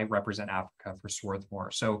 and I represent Africa for Swarthmore.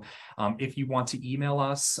 So if you want to email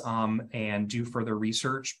us and do further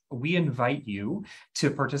research, we invite you to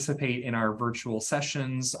participate in our virtual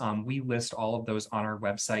sessions. We list all of those on our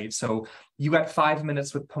website. So you got 5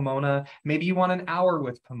 minutes with Pomona, maybe you want an hour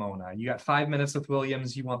with Pomona. You got 5 minutes with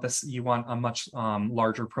Williams, you want a much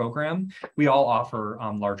larger program. We all offer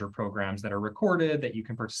larger programs that are recorded, that you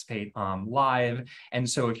can participate live. And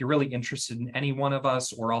so if you're really interested in any one of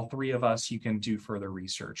us or all three of us, you can do further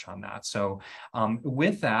research on that. So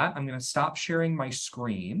with that, I'm going to stop sharing my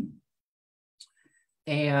screen.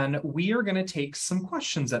 And we are going to take some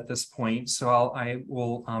questions at this point. So I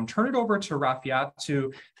will turn it over to Rafiat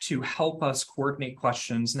to help us coordinate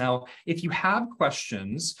questions. Now, if you have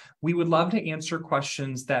questions, we would love to answer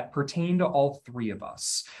questions that pertain to all three of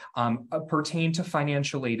us, pertain to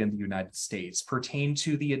financial aid in the United States, pertain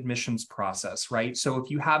to the admissions process, right? So if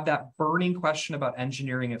you have that burning question about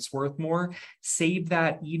engineering at Swarthmore, save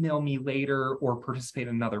that, email me later, or participate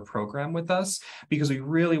in another program with us, because we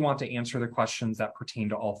really want to answer the questions that pertain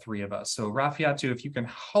to all three of us. So Rafiatu, if you can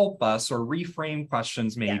help us or reframe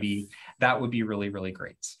questions, maybe that would be really, really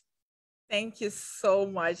great. Thank you so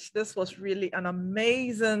much. This was really an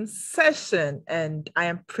amazing session, and I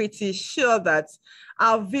am pretty sure that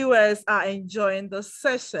our viewers are enjoying the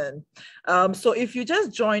session. So if you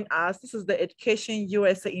just joined us, this is the Education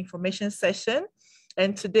USA information session,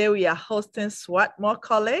 and today we are hosting Swarthmore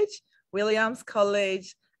College, Williams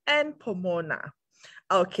College, and Pomona.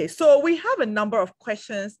 Okay, so we have a number of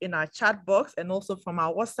questions in our chat box and also from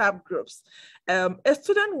our WhatsApp groups. A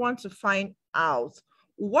student wants to find out,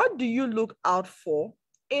 what do you look out for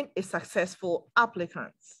in a successful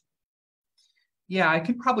applicant? Yeah, I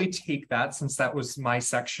could probably take that since that was my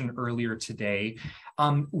section earlier today.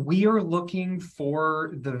 We are looking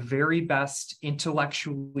for the very best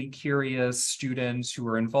intellectually curious students who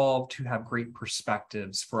are involved, who have great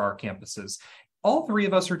perspectives for our campuses. All three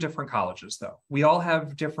of us are different colleges, though. We all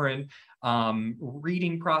have different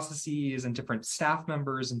reading processes and different staff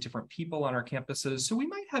members and different people on our campuses. So we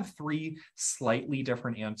might have three slightly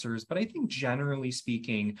different answers, but I think generally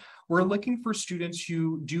speaking, we're looking for students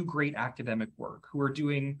who do great academic work, who are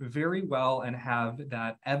doing very well and have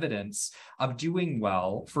that evidence of doing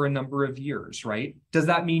well for a number of years, right? Does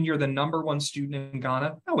that mean you're the #1 student in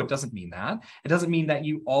Ghana? No, it doesn't mean that. It doesn't mean that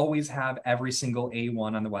you always have every single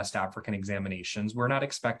A1 on the West African examinations. We're not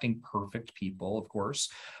expecting perfect people, of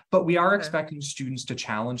course, but we are expecting students to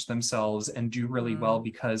challenge themselves and do really well,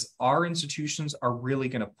 because our institutions are really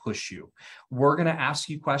going to push you. We're going to ask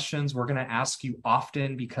you questions. We're going to ask you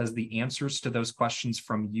often, because the answers to those questions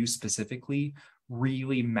from you specifically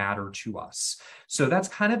really matter to us. So that's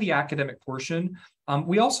kind of the academic portion.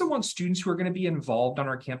 We also want students who are going to be involved on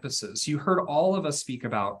our campuses. You heard all of us speak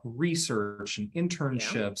about research and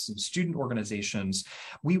internships and student organizations.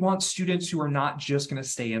 We want students who are not just going to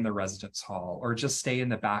stay in the residence hall or just stay in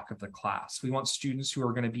the back of the class. We want students who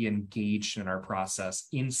are going to be engaged in our process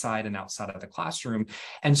inside and outside of the classroom.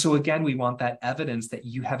 And so again, we want that evidence that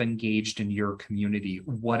you have engaged in your community,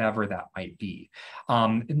 whatever that might be.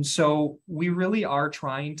 And so we really are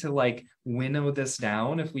trying to winnow this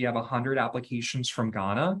down. If we have 100 applications from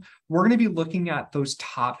Ghana, we're going to be looking at those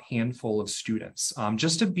top handful of students.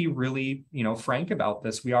 Just to be really, frank about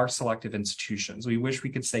this, we are selective institutions. We wish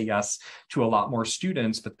we could say yes to a lot more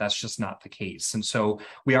students, but that's just not the case. And so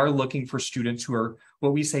we are looking for students who are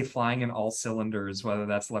what we say flying in all cylinders, whether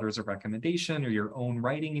that's letters of recommendation or your own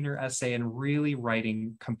writing in your essay, and really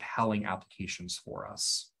writing compelling applications for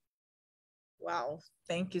us. Wow,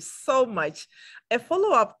 thank you so much. A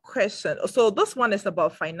follow-up question. So this one is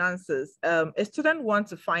about finances. A student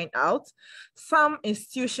wants to find out, some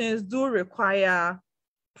institutions do require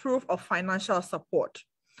proof of financial support.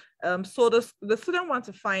 So the student wants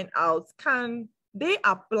to find out, can they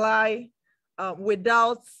apply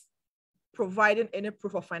without providing any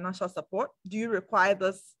proof of financial support? Do you require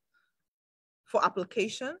this for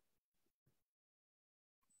application?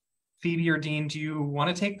 Phoebe or Dean, do you want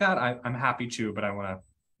to take that? I'm happy to, but I want to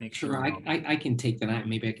make sure. Sure, I can take that.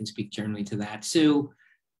 Maybe I can speak generally to that. So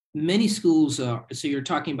many schools are, so you're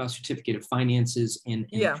talking about certificate of finances and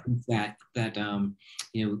that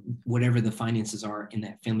whatever the finances are in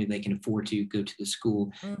that family, they can afford to go to the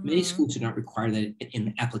school. Many schools do not require that in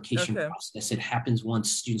the application process. It happens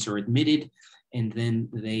once students are admitted. and then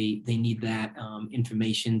they need that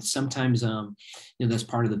information. Sometimes that's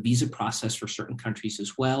part of the visa process for certain countries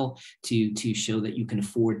as well, to show that you can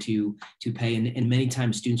afford to pay. And many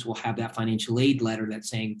times students will have that financial aid letter that's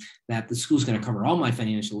saying that the school's going to cover all my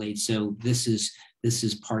financial aid. So this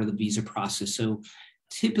is part of the visa process. So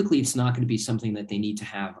typically it's not going to be something that they need to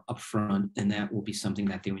have upfront, and that will be something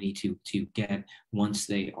that they will need to get once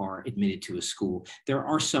they are admitted to a school. There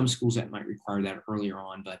are some schools that might require that earlier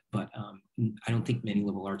on, but I don't think many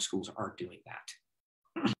liberal arts schools are doing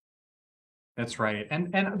that. That's right.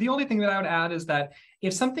 And the only thing that I would add is that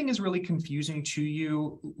if something is really confusing to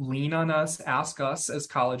you, lean on us, ask us as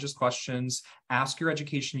colleges questions, ask your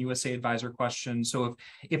Education USA advisor questions. So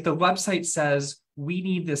if the website says, we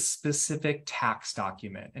need this specific tax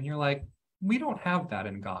document, and you're like, we don't have that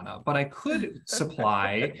in Ghana, but I could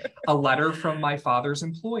supply a letter from my father's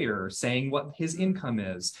employer saying what his income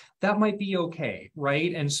is, that might be okay,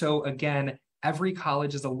 right? And so again, every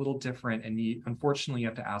college is a little different, and unfortunately, you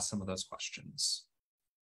have to ask some of those questions.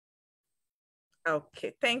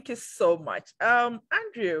 Okay, thank you so much.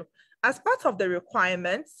 Andrew, as part of the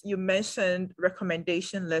requirements, you mentioned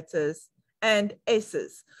recommendation letters and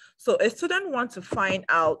ACEs. So a student wants to find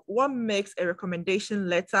out what makes a recommendation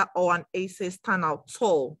letter or an ACE stand out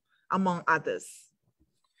tall among others.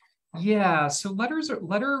 Yeah, so letters of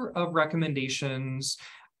recommendation,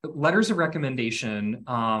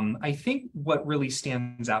 I think what really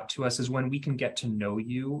stands out to us is when we can get to know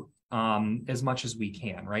you as much as we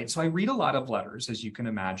can, right? So I read a lot of letters, as you can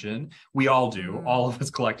imagine. We all do. All of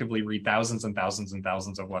us collectively read thousands and thousands and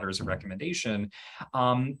thousands of letters of recommendation.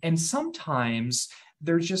 And sometimes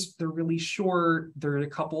they're really short. There are a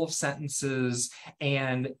couple of sentences,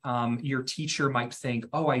 and your teacher might think,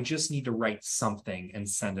 oh, I just need to write something and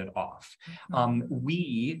send it off.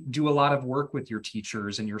 We do a lot of work with your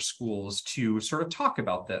teachers and your schools to sort of talk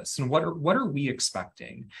about this. And what are we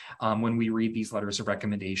expecting when we read these letters of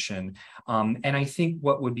recommendation? And I think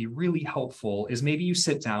what would be really helpful is maybe you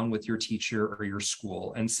sit down with your teacher or your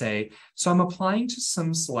school and say, so I'm applying to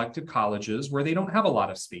some selected colleges where they don't have a lot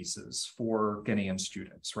of spaces for Ghanaian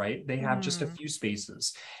students, right? They have just a few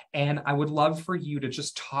spaces. And I would love for you to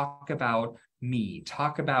just talk about me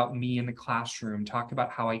in the classroom, talk about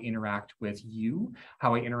how I interact with you,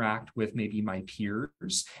 how I interact with maybe my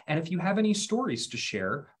peers. And if you have any stories to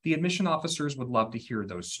share, the admission officers would love to hear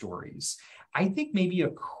those stories. I think maybe a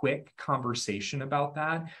quick conversation about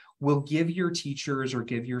that will give your teachers or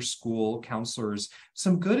give your school counselors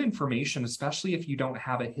some good information, especially if you don't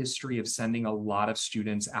have a history of sending a lot of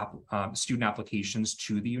student applications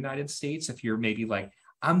to the United States. If you're maybe like,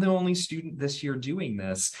 I'm the only student this year doing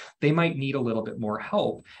this, they might need a little bit more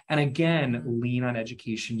help. And again, lean on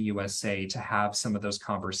Education USA to have some of those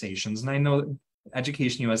conversations. And I know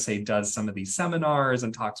Education USA does some of these seminars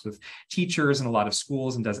and talks with teachers in a lot of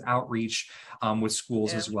schools and does outreach with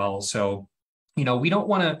schools as well. So, we don't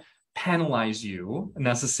want to penalize you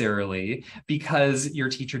necessarily because your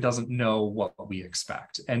teacher doesn't know what we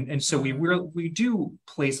expect. And so we do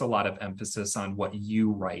place a lot of emphasis on what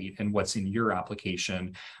you write and what's in your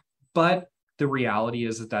application. But the reality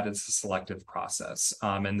is that it's a selective process.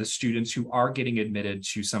 And the students who are getting admitted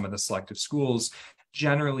to some of the selective schools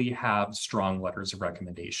generally have strong letters of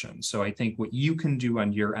recommendation. So I think what you can do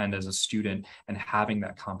on your end as a student and having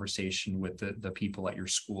that conversation with the people at your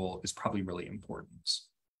school is probably really important.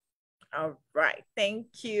 All right,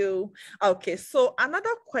 thank you. Okay, so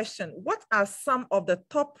another question. What are some of the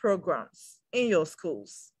top programs in your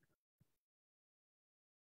schools?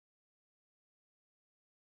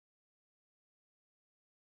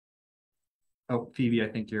 Oh, Phoebe, I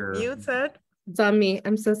think you're muted. It's on me.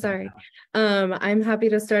 I'm so sorry. I'm happy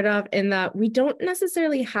to start off in that we don't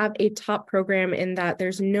necessarily have a top program, in that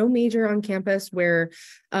there's no major on campus where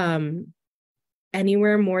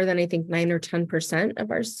anywhere more than I think 9 or 10%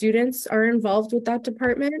 of our students are involved with that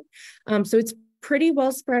department. So it's pretty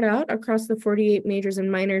well spread out across the 48 majors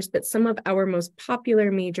and minors, but some of our most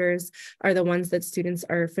popular majors are the ones that students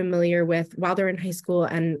are familiar with while they're in high school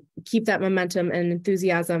and keep that momentum and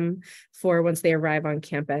enthusiasm for once they arrive on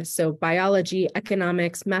campus. So biology,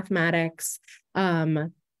 economics, mathematics,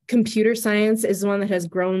 computer science is one that has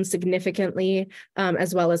grown significantly,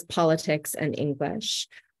 as well as politics and English.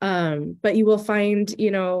 But you will find,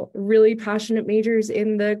 really passionate majors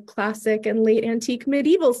in the classic and late antique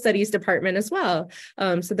medieval studies department as well.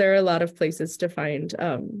 So there are a lot of places to find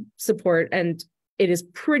support, and it is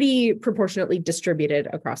pretty proportionately distributed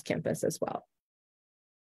across campus as well.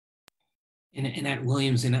 And at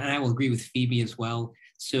Williams, and I will agree with Phoebe as well.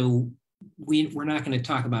 So we're not going to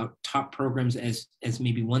talk about top programs as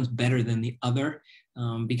maybe one's better than the other.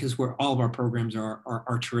 because all of our programs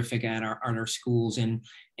are terrific at our schools, and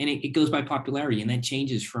it goes by popularity, and that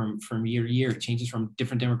changes from year to year. It changes from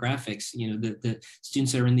different demographics. You know, the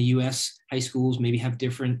students that are in the U.S. high schools maybe have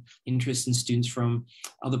different interests than students from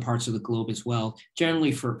other parts of the globe as well.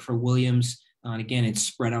 Generally, for Williams, and again, it's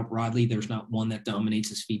spread out broadly. There's not one that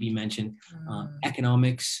dominates, as Phoebe mentioned.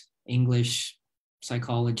 Economics, English,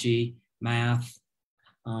 psychology, math,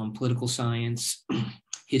 political science,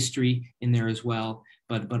 history in there as well.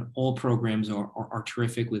 But all programs are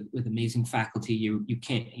terrific with amazing faculty. You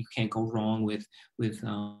can't go wrong with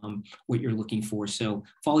what you're looking for. So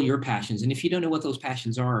follow your passions, and if you don't know what those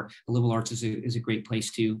passions are, the liberal arts is a great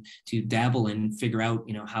place to dabble and figure out,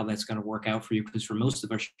 you know, how that's going to work out for you. Because for most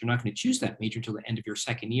of us, you're not going to choose that major until the end of your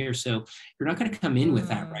second year, so you're not going to come in with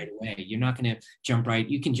that right away. You're not going to jump right.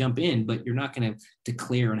 You can jump in, but you're not going to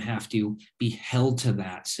declare and have to be held to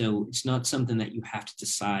that. So it's not something that you have to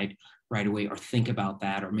decide right away or think about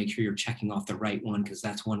that or make sure you're checking off the right one because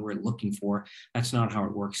that's one we're looking for. That's not how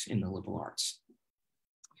it works in the liberal arts.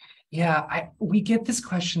 Yeah, we get this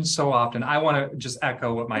question so often. I want to just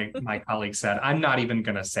echo what my colleague said. I'm not even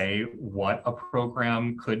going to say what a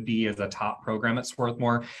program could be as a top program at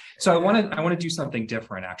Swarthmore. So I want to do something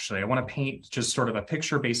different, actually. I want to paint just sort of a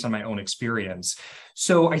picture based on my own experience.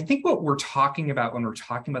 So I think what we're talking about when we're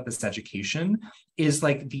talking about this education is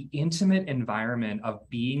like the intimate environment of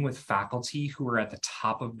being with faculty who are at the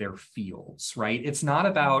top of their fields, right? It's not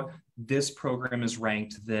about this program is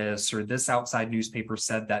ranked this, or this outside newspaper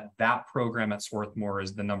said that program at Swarthmore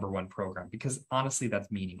is the #1 program, because honestly,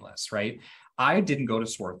 that's meaningless, right? I didn't go to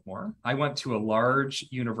Swarthmore. I went to a large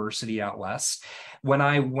university out west. When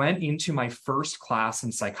I went into my first class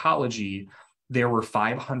in psychology, there were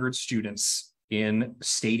 500 students in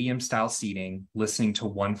stadium-style seating listening to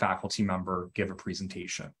one faculty member give a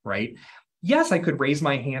presentation, right? Yes, I could raise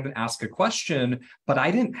my hand and ask a question, but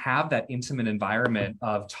I didn't have that intimate environment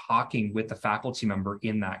of talking with the faculty member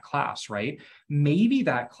in that class, right? Maybe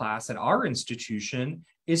that class at our institution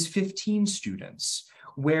is 15 students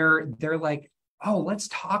where they're like, oh, let's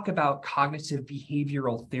talk about cognitive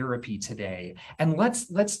behavioral therapy today. And let's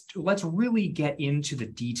really get into the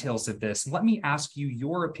details of this. Let me ask you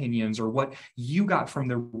your opinions or what you got from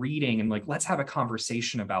the reading, and like, let's have a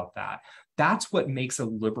conversation about that. That's what makes a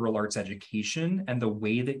liberal arts education and the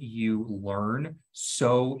way that you learn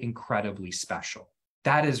so incredibly special.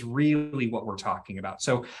 That is really what we're talking about.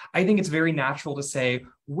 So I think it's very natural to say,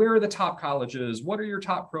 where are the top colleges? What are your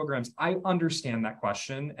top programs? I understand that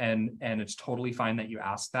question, and it's totally fine that you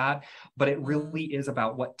ask that, but it really is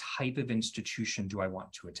about what type of institution do I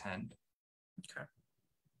want to attend? Okay.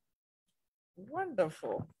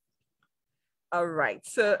 Wonderful. All right.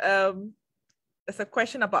 So there's a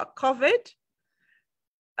question about COVID.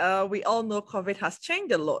 We all know COVID has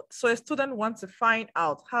changed a lot. So a student wants to find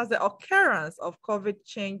out, has the occurrence of COVID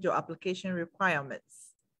changed your application requirements?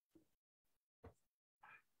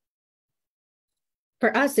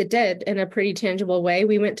 For us, it did in a pretty tangible way.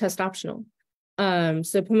 We went test optional.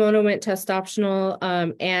 So Pomona went test optional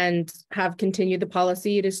and have continued the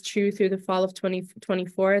policy. It is true through the fall of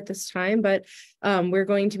 2024 at this time, but we're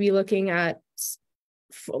going to be looking at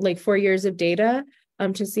like 4 years of data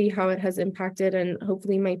to see how it has impacted, and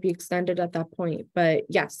hopefully might be extended at that point. But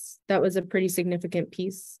yes, that was a pretty significant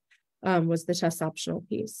piece, was the test optional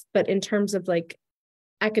piece. But in terms of like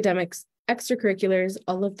academics, extracurriculars,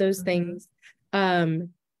 all of those things,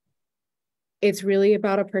 it's really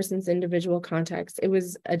about a person's individual context. It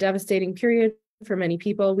was a devastating period for many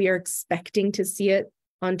people. We are expecting to see it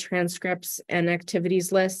on transcripts and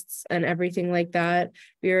activities lists and everything like that.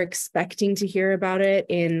 We are expecting to hear about it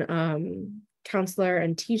in counselor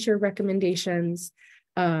and teacher recommendations.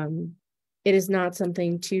 It is not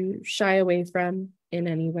something to shy away from in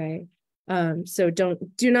any way. So do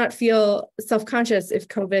not feel self-conscious if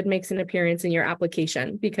COVID makes an appearance in your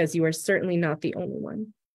application, because you are certainly not the only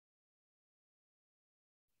one.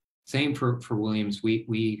 Same for Williams.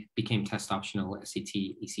 We became test optional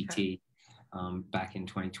SAT, ECT back in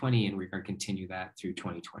 2020, and we're going to continue that through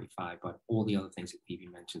 2025. But all the other things that Phoebe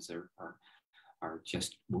mentions are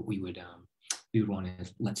just what we would want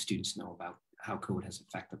to let students know about how COVID has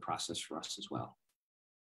affected the process for us as well.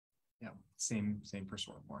 Yeah, same for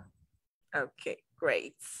Swarthmore. Okay,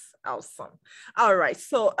 great. Awesome. All right.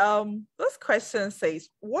 So this question says,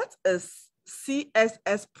 what is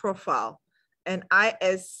CSS profile and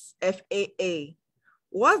ISFAA?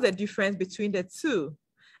 What's the difference between the two?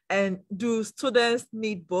 And do students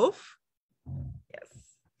need both? Yes.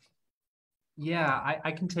 Yeah,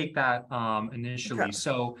 I can take that initially. Okay.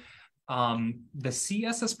 So The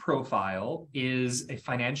CSS profile is a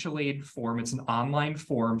financial aid form. It's an online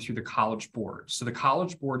form through the College Board. So the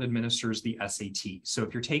College Board administers the SAT. So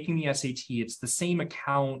if you're taking the SAT, it's the same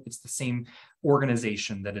account, it's the same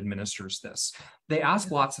organization that administers this. They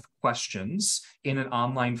ask lots of questions in an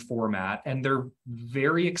online format, and they're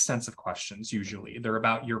very extensive questions usually. They're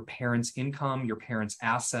about your parents' income, your parents'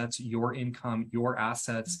 assets, your income, your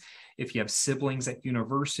assets. If you have siblings at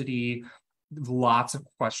university, lots of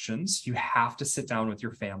questions. You have to sit down with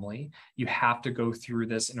your family. You have to go through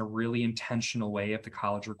this in a really intentional way if the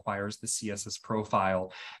college requires the CSS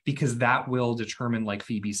profile, because that will determine, like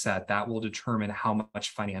Phoebe said, that will determine how much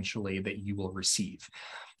financial aid that you will receive.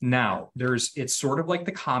 Now, it's sort of like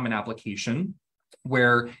the common application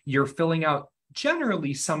where you're filling out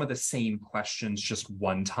generally some of the same questions just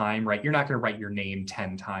one time, right? You're not going to write your name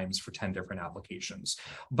 10 times for 10 different applications,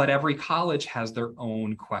 but every college has their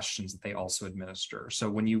own questions that they also administer. So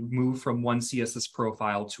when you move from one CSS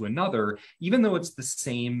profile to another, even though it's the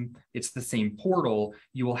same portal,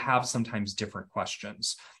 you will have sometimes different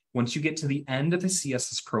questions. Once you get to the end of the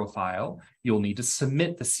CSS profile, you'll need to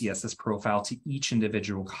submit the CSS profile to each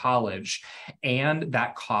individual college, and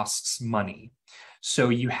that costs money. So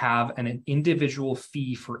you have an individual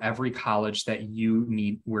fee for every college that you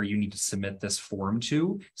need, where you need to submit this form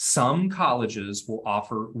to. Some colleges will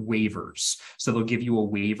offer waivers. So they'll give you a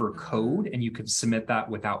waiver code, and you can submit that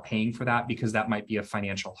without paying for that because that might be a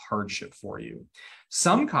financial hardship for you.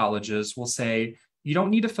 Some colleges will say, you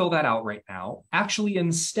don't need to fill that out right now. Actually,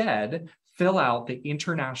 instead, fill out the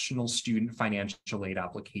International Student Financial Aid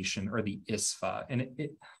Application, or the ISFA. And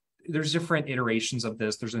there's different iterations of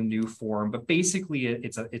this. There's a new form, but basically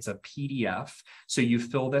it's a PDF. So you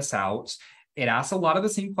fill this out. It asks a lot of the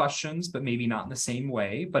same questions, but maybe not in the same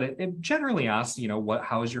way. But it generally asks,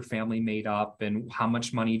 how is your family made up, and how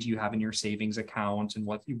much money do you have in your savings account, and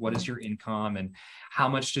what is your income, and how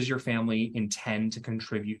much does your family intend to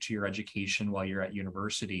contribute to your education while you're at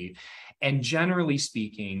university. And generally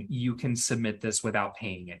speaking, you can submit this without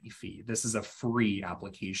paying any fee. This is a free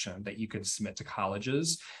application that you can submit to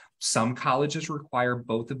colleges. Some colleges require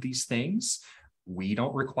both of these things. We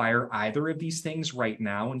don't require either of these things right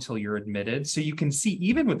now until you're admitted. So you can see,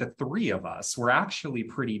 even with the three of us, we're actually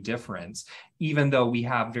pretty different, even though we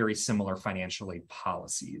have very similar financial aid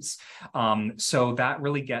policies. So that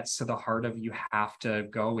really gets to the heart of, you have to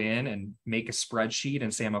go in and make a spreadsheet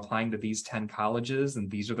and say, I'm applying to these 10 colleges, and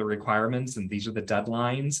these are the requirements, and these are the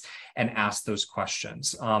deadlines, and ask those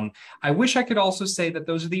questions. I wish I could also say that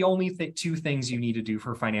those are the only two things you need to do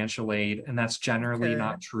for financial aid, and that's generally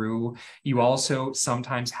not true. You also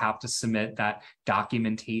sometimes have to submit that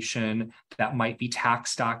documentation that might be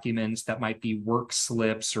tax documents, that might be work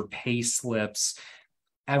slips or pay slips.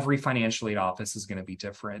 Every financial aid office is going to be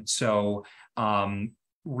different. So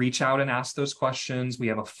reach out and ask those questions. We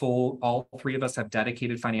have all three of us have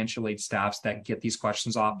dedicated financial aid staffs that get these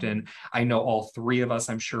questions often. I know all three of us,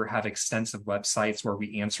 I'm sure, have extensive websites where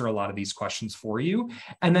we answer a lot of these questions for you.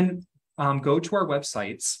 And then go to our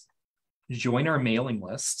websites, join our mailing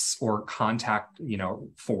lists or contact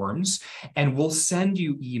forms, and we'll send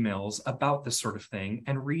you emails about this sort of thing.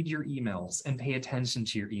 And read your emails and pay attention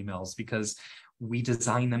to your emails, because we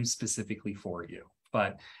design them specifically for you.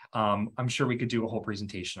 But I'm sure we could do a whole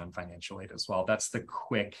presentation on financial aid as well. That's the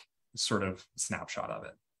quick sort of snapshot of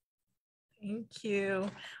it. Thank you.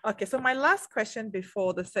 Okay, so my last question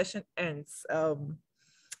before the session ends.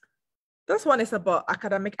 This one is about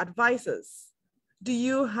academic advisors. Do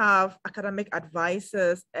you have academic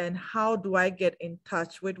advisors, and how do I get in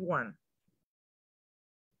touch with one?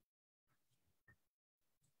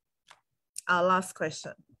 Our last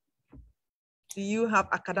question. Do you have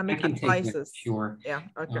academic advisors? Sure. Yeah,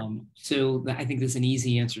 okay. So I think there's an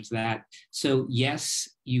easy answer to that. So yes,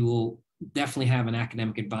 you will definitely have an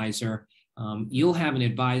academic advisor. You'll have an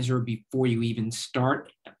advisor before you even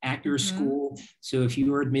start at your school. So if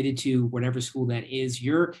you are admitted to whatever school that is,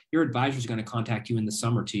 your advisor is going to contact you in the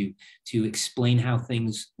summer to explain how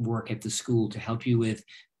things work at the school, to help you with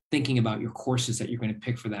thinking about your courses that you're going to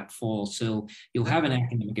pick for that fall. So you'll have an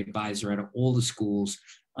academic advisor at all the schools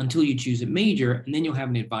until you choose a major, and then you'll have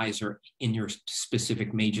an advisor in your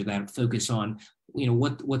specific major that focus on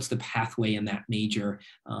what's the pathway in that major,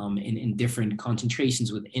 in different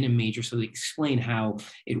concentrations within a major, so they explain how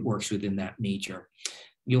it works within that major.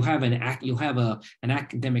 You'll have an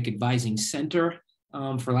academic advising center,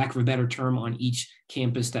 for lack of a better term, on each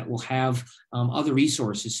campus that will have other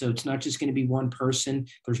resources. So it's not just going to be one person.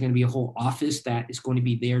 There's going to be a whole office that is going to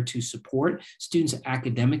be there to support students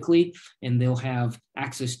academically, and they'll have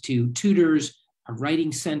access to tutors, a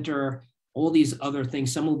writing center, all these other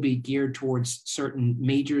things. Some will be geared towards certain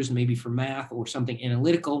majors, maybe for math or something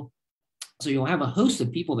analytical. So you'll have a host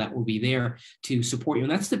of people that will be there to support you.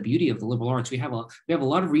 And that's the beauty of the liberal arts. We have a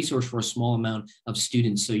lot of resource for a small amount of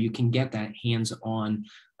students. So you can get that hands-on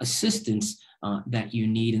assistance that you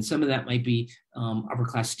need. And some of that might be upper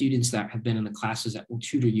class students that have been in the classes that will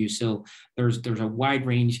tutor you. So there's a wide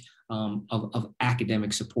range of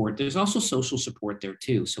academic support. There's also social support there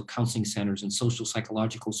too. So counseling centers and social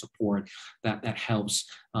psychological support that helps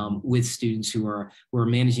with students who are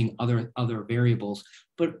managing other variables,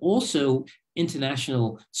 but also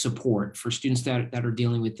international support for students that are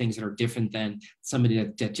dealing with things that are different than somebody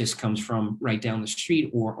that just comes from right down the street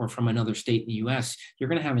or from another state in the US. You're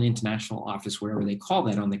going to have an international office, wherever they call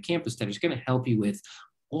that, on the campus that is going to help you with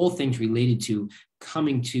all things related to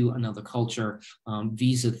coming to another culture,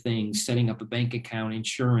 visa things, setting up a bank account,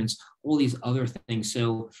 insurance, all these other things.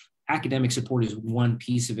 So academic support is one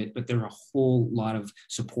piece of it, but there are a whole lot of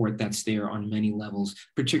support that's there on many levels,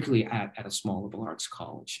 particularly at a small liberal arts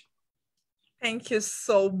college. Thank you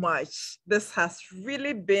so much. This has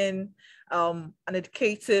really been an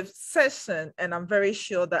educative session, and I'm very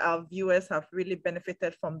sure that our viewers have really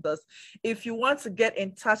benefited from this. If you want to get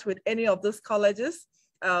in touch with any of these colleges,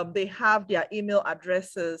 they have their email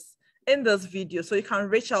addresses in this video, so you can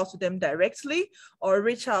reach out to them directly or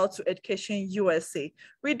reach out to Education USA.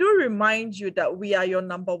 We do remind you that we are your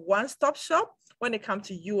number one stop shop when it comes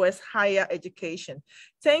to US higher education.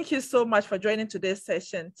 Thank you so much for joining today's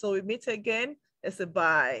session. So we meet again. It's a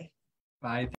bye. Bye.